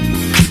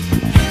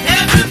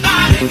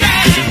 Everybody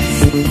dance.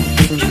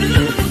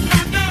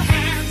 Clap your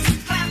hands,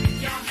 clap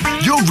your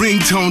hands. Your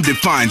ringtone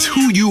defines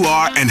who you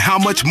are and how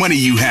much money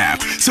you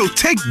have. So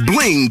take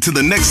bling to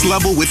the next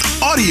level with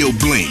Audio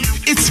Bling.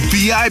 It's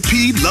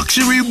VIP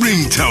luxury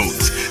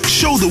ringtones.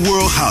 Show the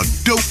world how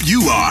dope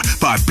you are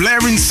by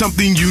blaring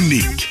something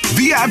unique.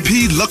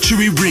 VIP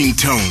luxury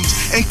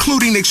ringtones,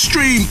 including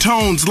extreme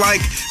tones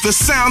like the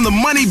sound of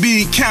money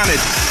being counted.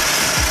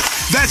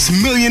 That's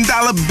 $1 million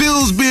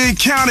bills being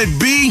counted,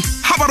 B.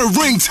 How about a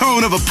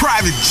ringtone of a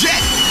private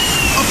jet?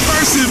 A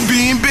person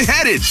being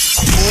beheaded?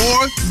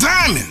 Or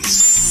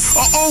diamonds?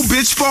 An old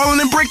bitch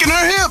falling and breaking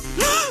her hip?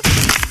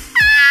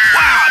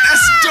 Wow,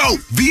 dope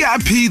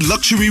VIP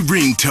luxury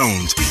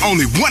ringtones.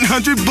 Only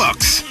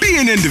 $100. Be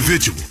an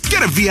individual.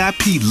 Get a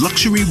VIP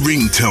luxury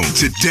ringtone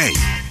today.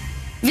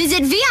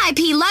 Visit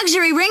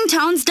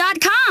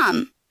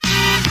VIPLuxuryRingtones.com.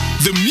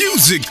 The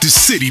music the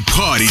city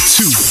party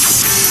to.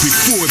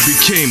 Before it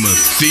became a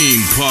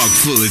theme park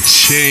full of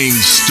chain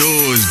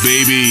stores,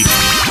 baby.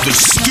 The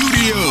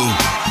studio.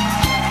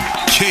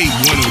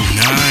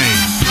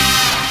 K109.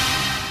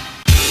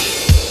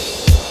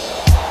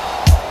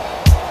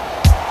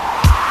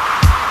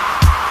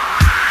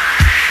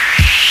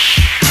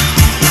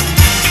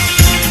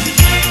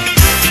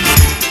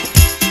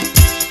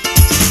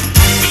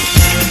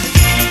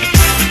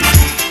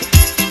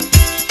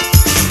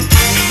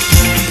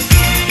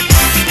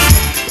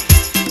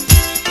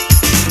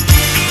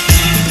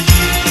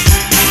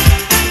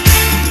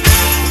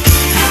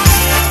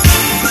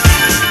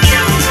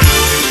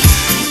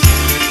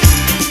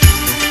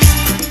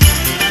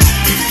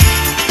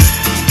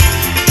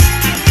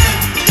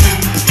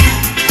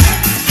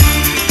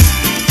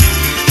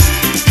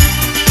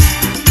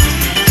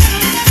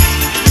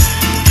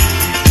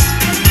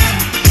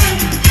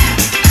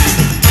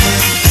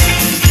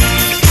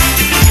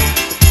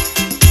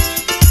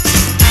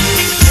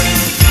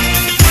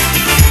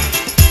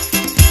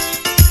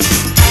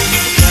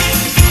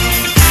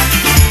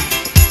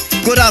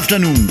 Good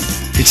afternoon.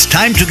 It's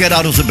time to get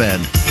out of the bed.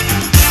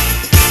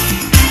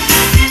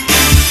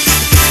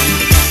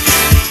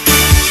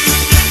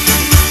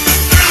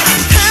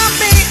 Help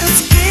me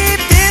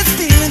escape this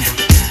feeling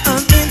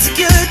of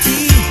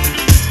insecurity.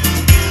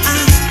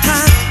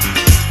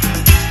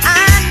 I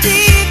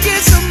need you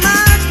so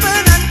much,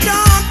 but I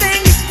don't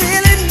think you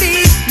really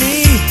need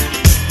me.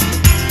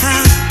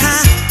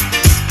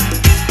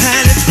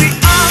 And if we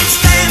all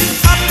stand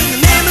up in the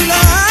name of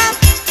love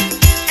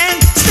and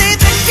state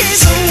the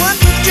case of what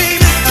we're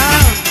dreaming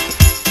of,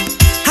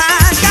 I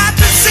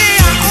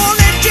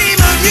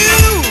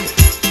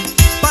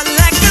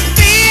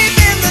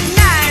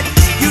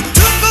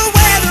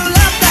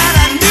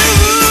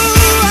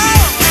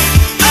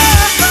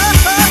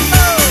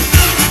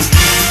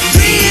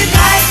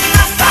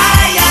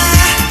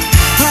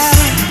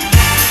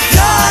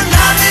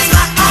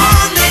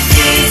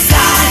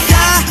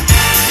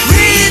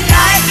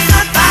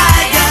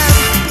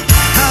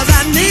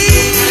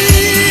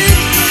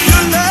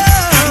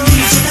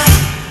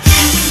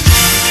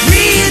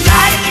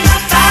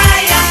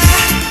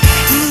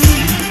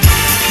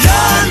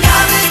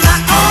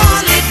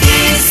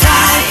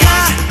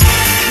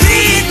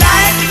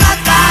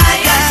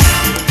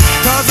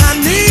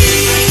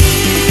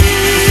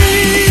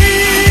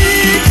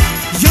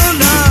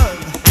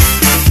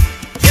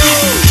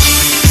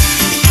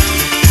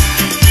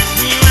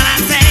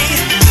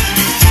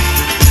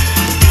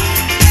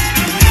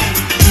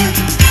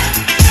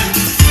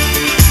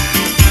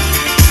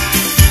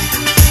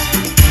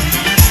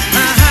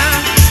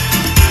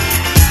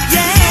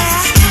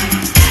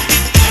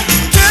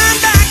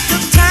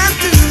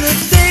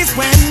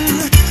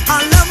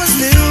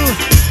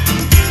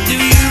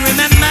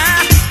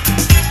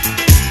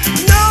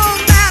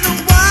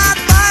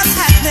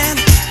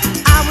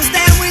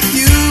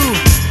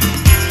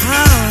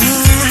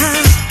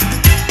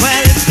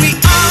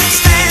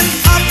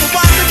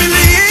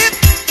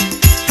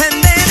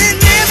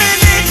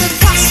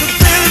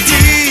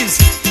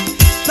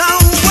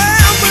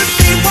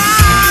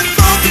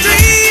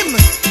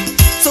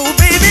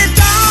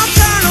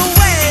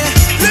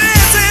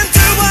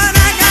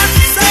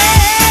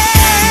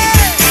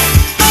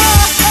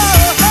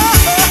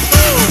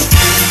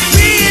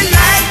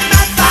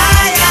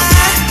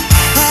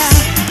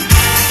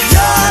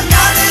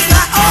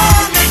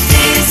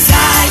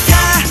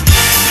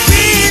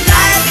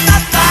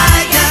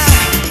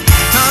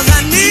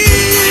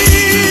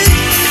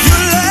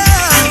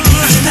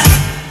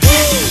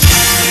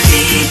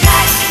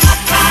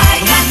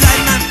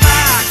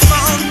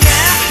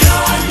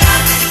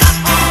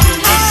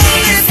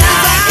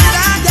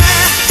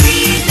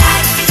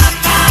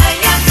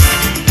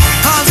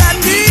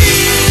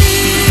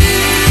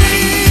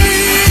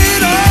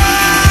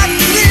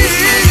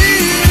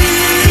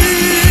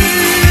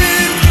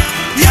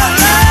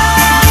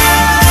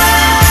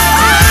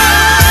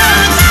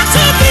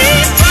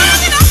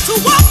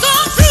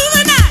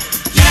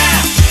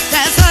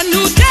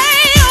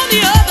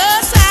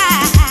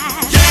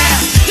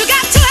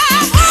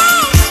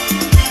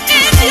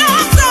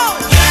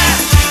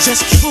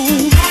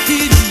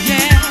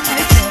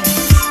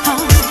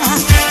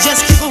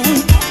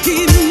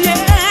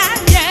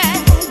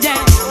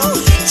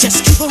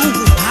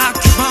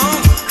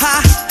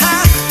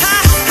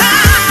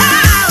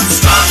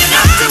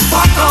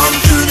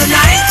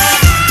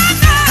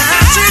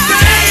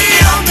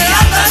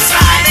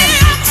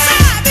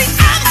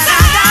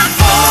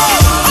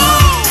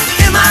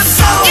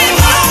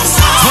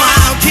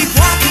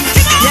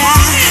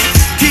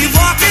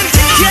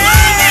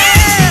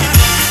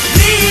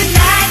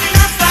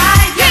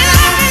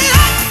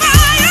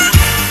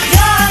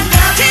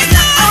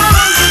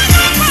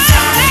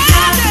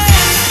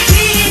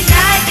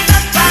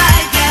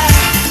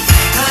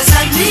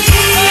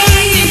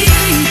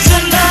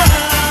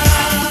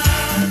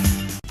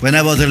When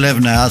I was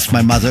 11, I asked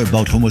my mother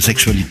about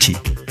homosexuality.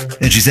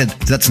 And she said,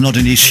 that's not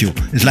an issue.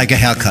 It's like a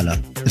hair color.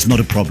 It's not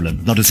a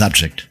problem, not a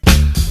subject.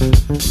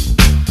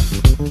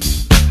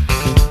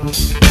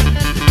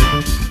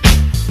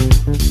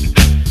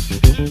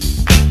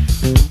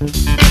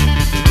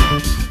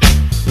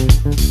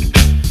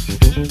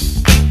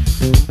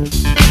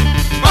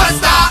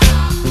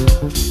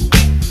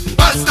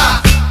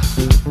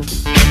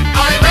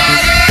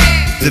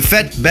 The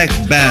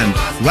Fatback Band,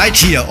 right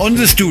here on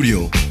the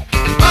studio.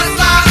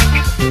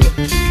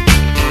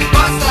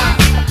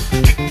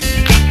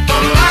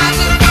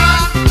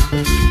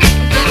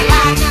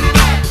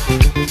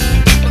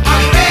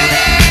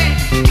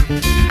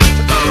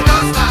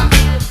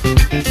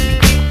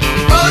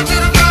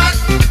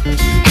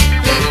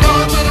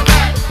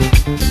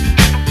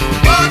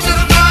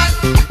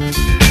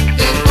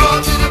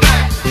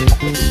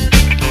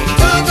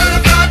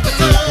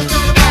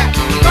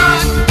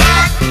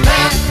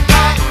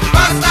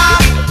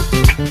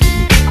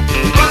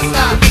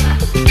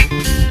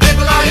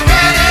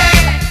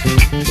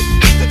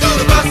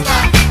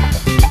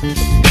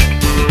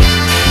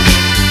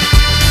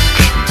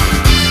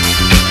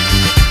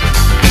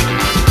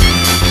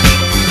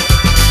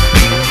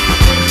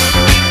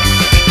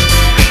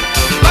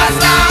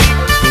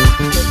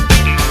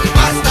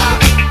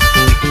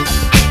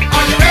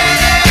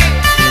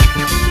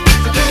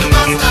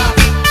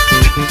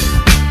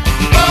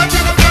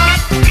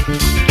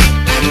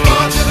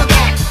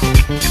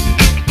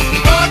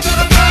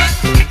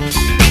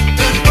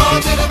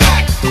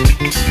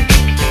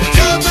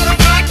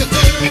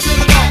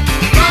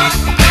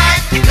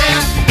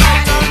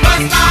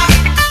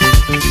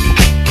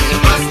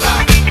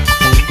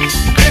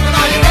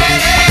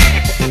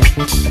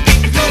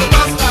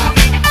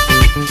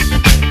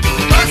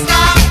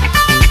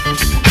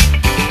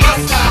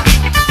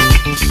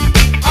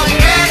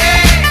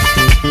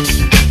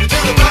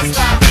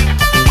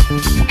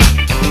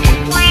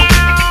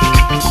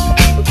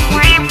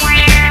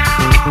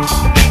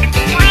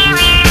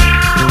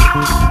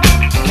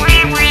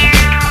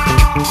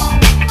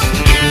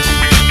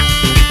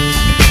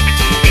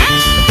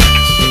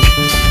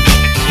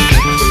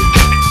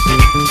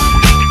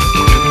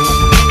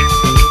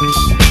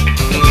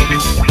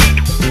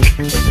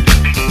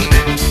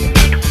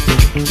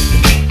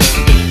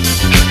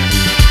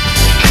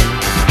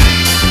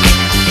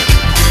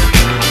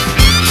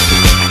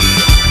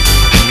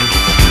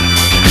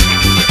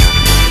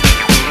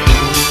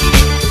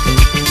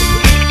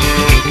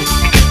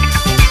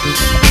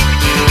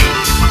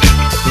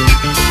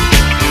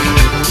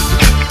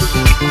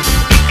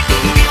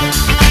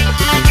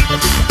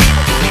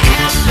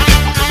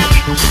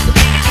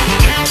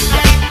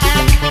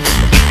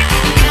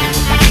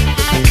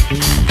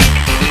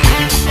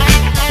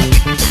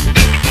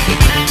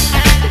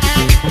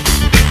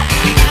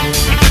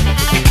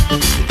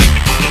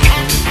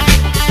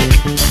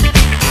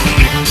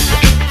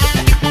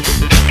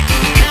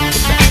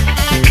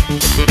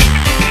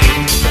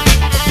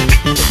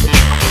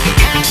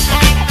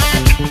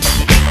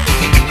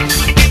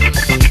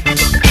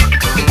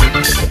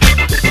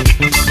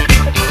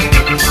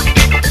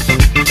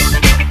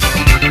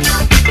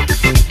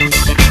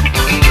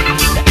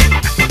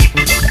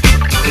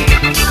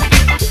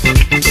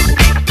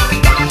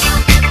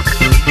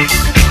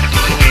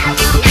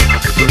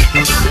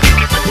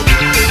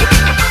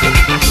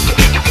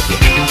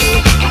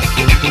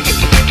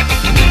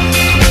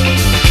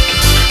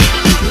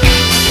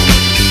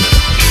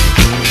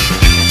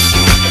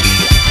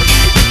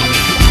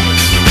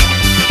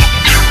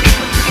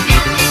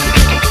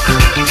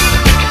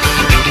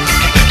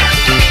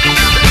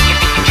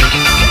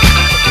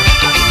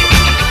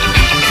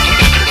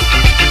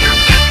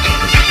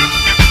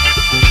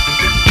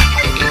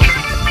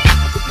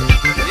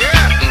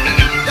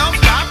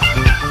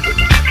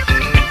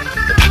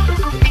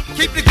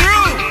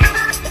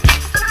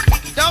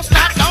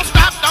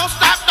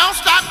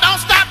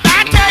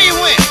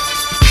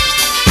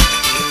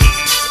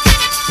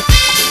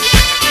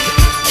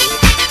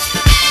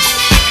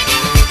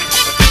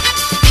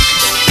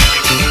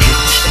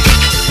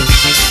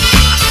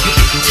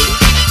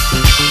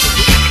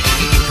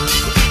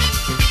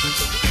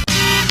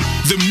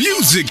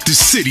 The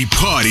city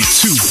party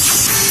too.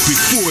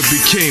 Before it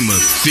became a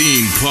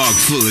theme park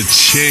full of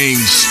chain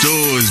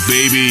stores,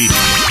 baby.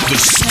 The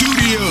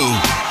studio,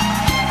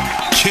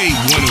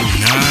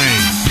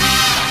 K109.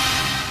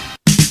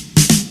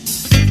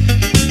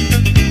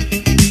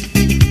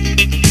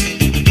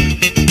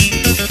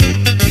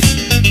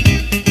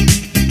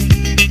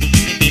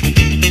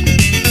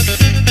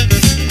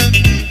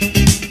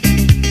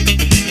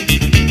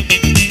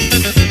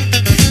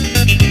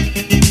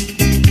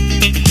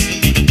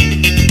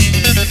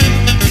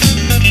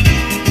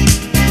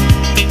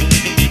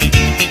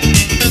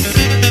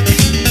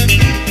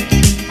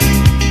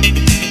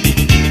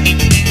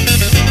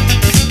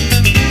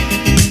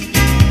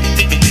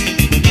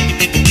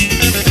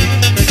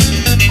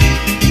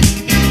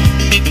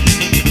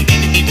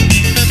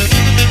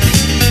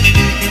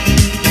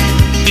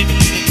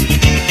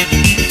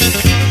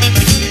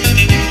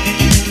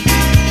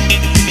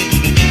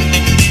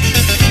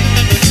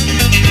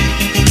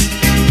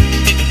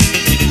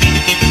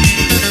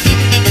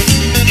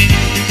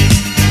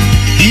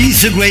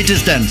 He's the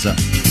greatest dancer.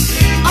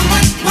 Oh,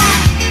 what,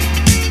 wow.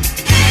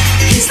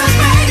 He's the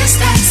greatest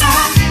dancer.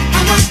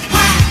 Oh, what,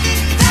 wow.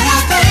 That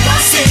I've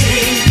ever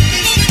seen.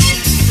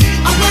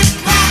 Oh, what,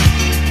 wow.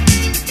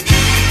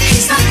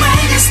 He's the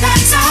greatest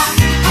dancer.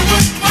 Oh,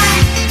 what,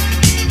 wow.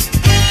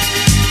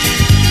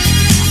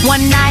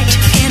 One night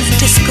in a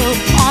disco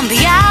on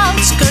the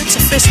outskirts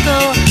of Frisco,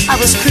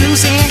 I was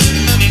cruising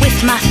with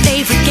my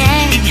favorite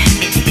gang.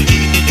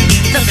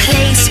 The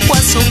place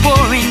was so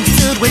boring,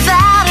 filled with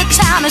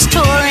out-of-towners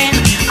touring.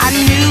 I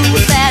knew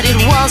that it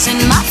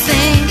wasn't my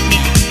thing.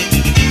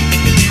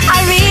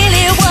 I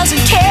really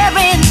wasn't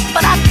caring,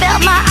 but I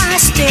felt my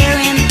eyes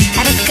staring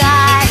at a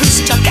guy who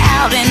stuck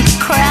out in the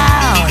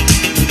crowd.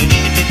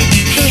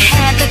 He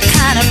had the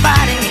kind of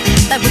body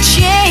that would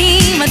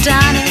shame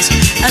Adonis,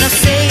 and a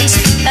face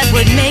that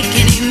would make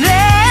any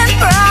man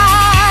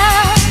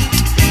proud.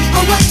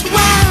 Oh, what,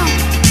 wow.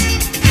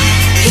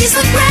 He's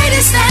the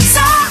greatest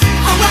dancer.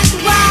 Oh, what,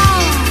 wow.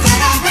 That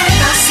I've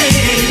ever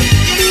seen.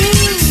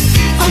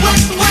 Oh, what,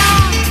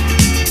 wow.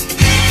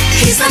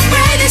 He's the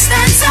greatest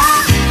dancer.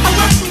 Oh,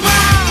 what,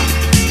 wow.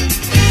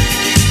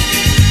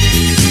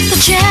 The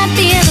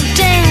champion of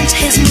dance,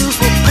 his moves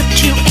will put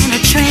you in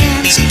a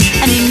trance,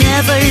 and he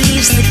never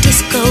leaves the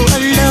disco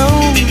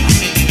alone.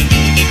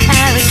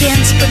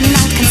 Arrogance but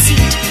not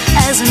conceit,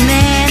 as a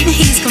man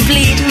he's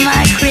complete.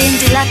 My creme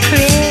de la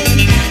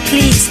creme,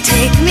 please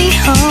take me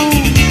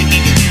home.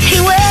 He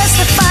wears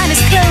the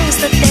finest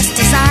clothes, the best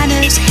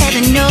designers,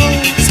 heaven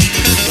knows.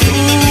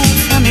 Ooh,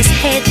 from his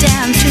head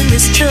down to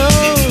his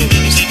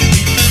toes.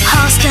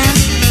 Halston,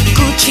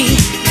 Gucci,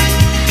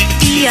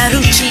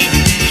 Fiorucci,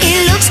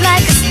 he looks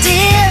like a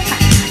steal.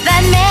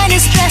 That man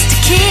is dressed to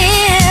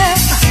kill.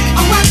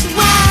 Oh, what,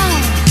 wow.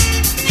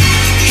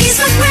 He's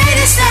the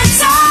greatest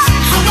dancer.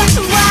 Oh, what,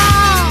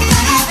 wow.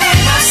 That I've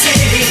ever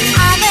seen.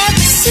 I've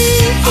ever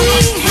seen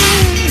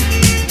him.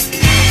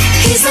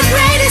 He's the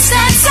greatest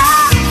dancer.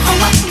 Oh,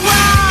 what,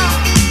 wow.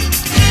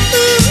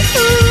 Ooh,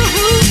 ooh,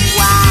 ooh,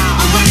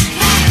 wow. Oh, what,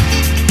 wow.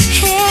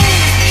 Yeah.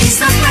 He's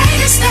the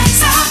greatest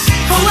dancer.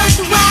 Oh, what,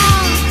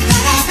 wow.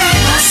 That I've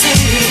ever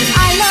seen.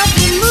 I love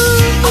the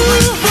moves. Oh,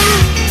 what, wow.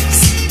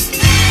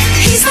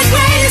 He's the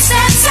greatest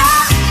dancer.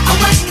 Oh,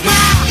 what,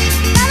 wow.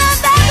 That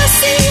I've ever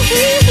seen.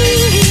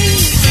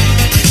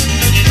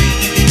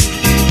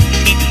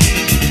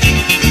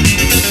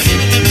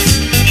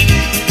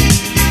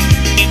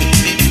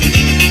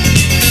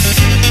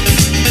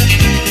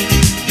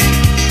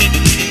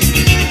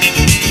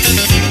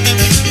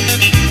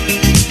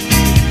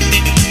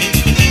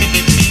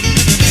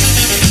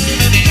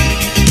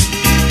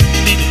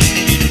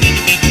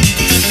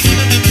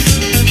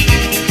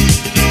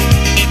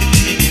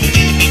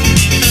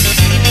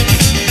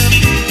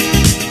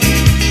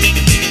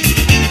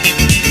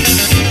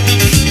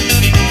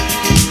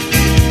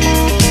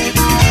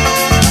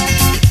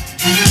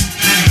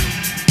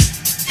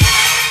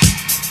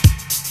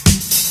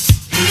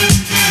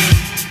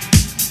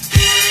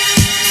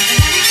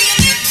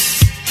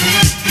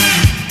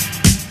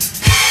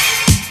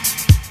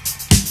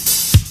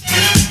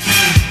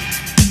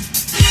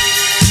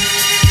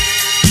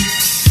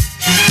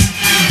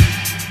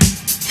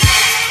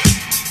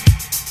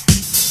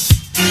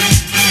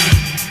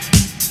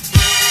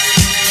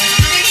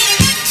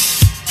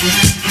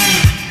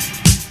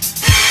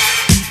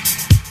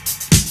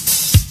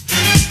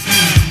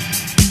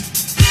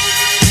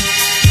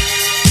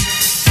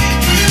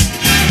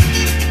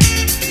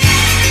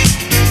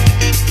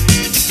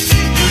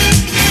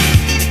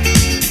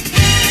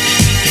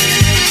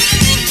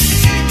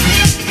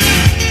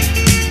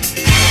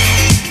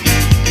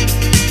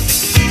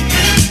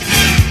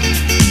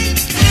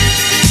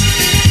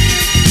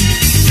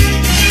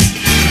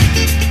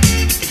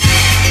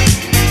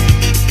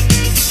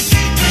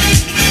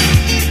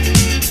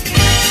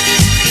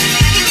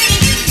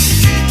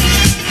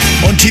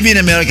 TV in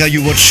America,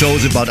 you watch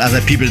shows about other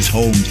people's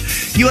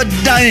homes. You are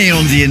dying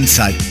on the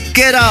inside.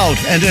 Get out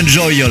and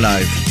enjoy your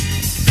life.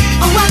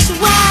 Oh, what,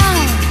 wow.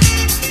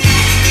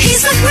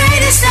 He's the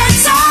greatest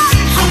dancer.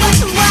 Oh,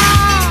 what,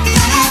 wow.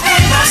 That I've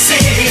ever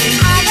seen.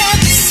 I've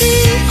ever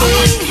seen. Oh,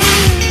 what,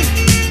 wow.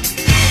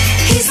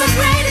 He's the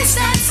greatest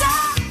dancer.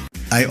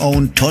 I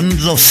own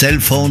tons of cell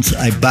phones.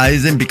 I buy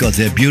them because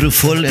they're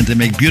beautiful and they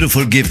make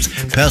beautiful gifts.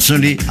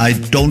 Personally, I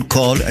don't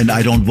call and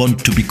I don't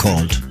want to be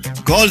called.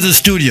 Call the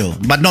studio,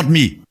 but not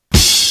me.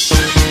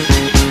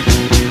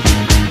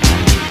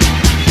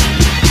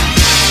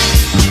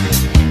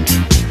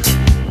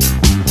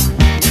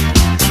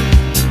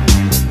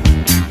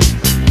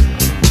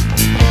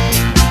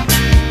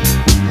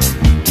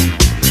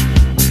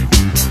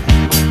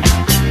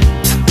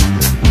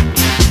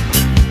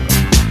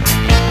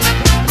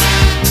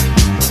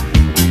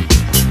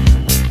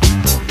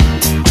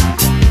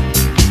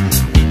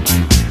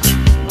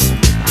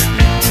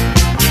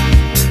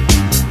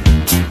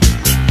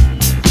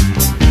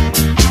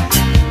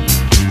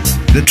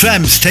 The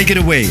Tramps, take it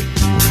away.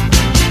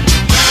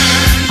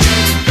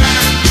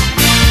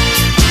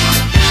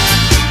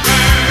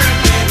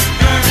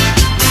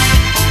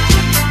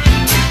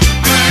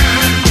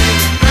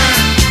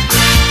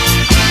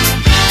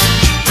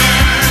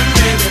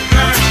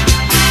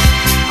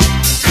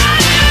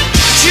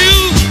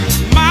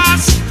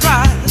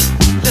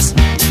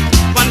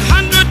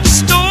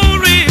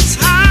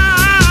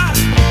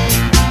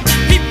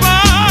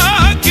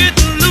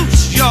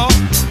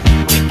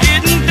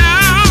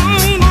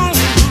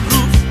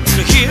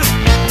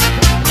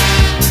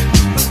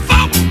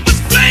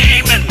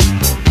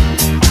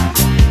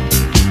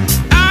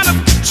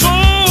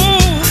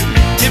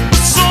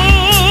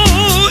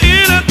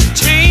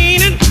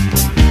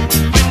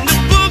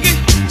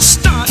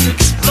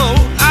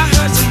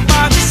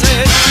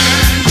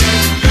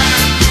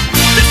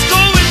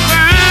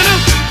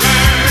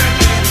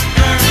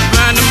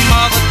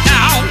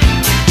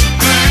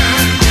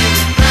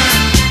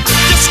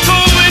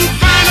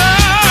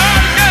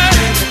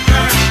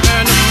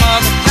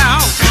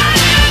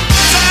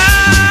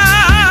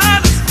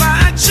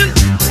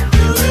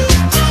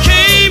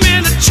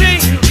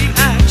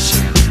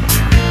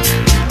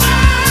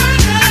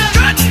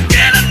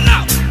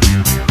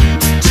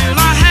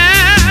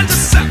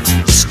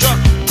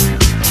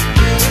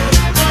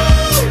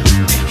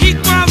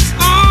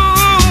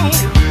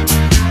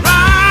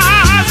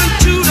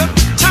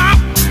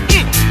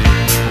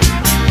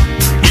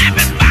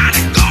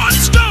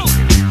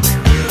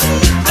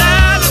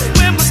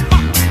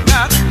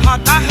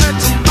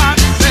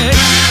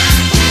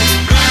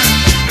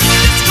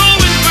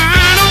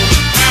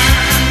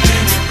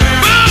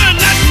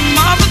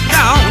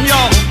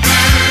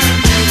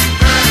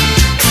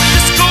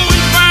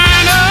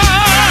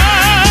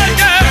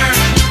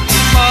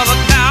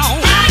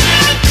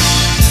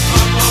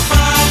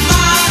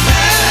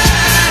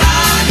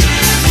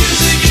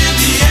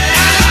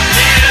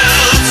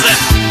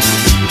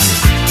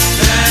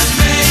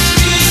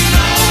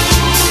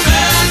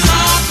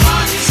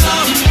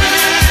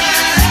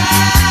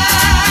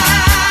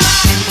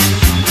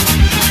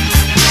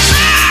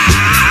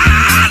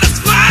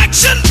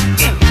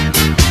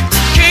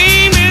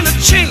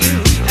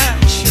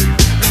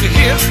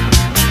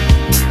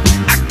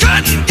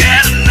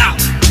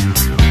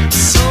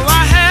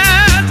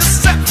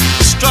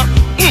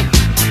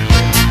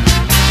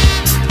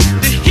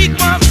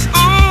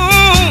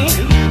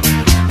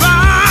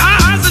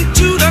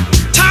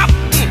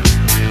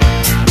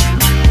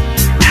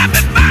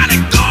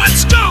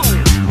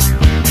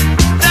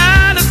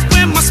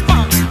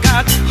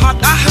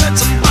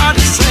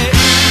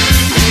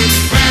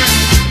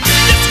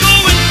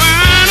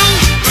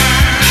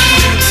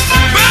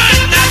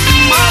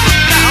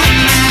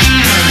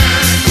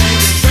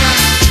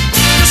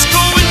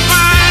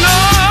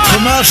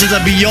 Verses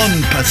are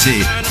beyond passé.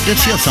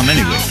 Let's hear some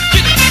anyway.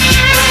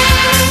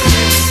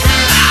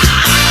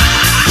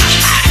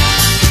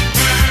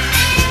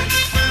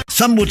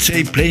 Some would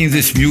say playing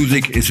this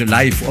music is the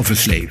life of a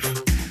slave.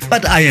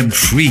 But I am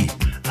free.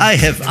 I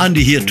have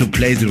Andy here to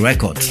play the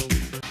records.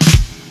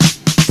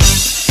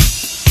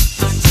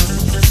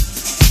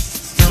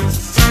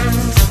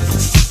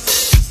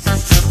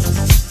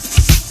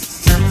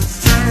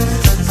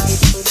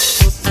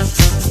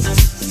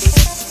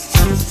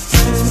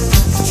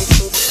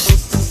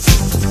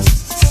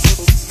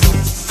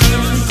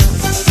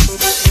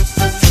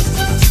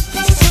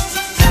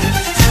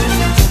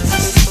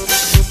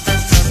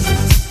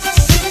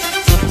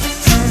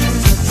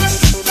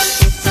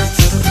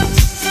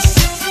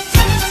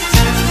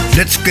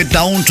 Let's get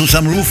down to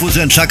some Rufus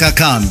and Chaka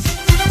Khan.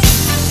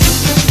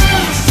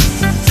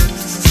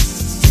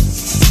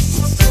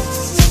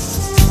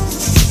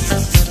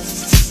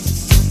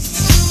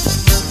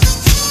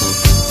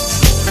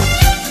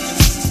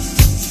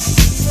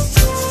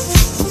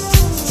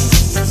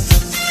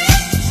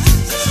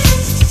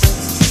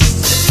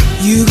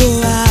 You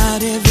go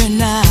out every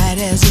night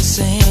as a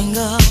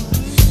single,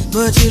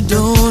 but you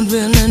don't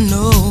really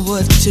know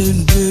what to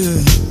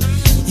do.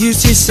 You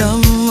see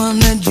someone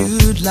that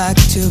you'd like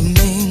to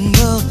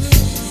mingle,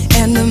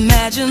 and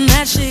imagine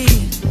that she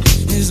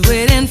is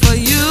waiting for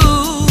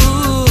you.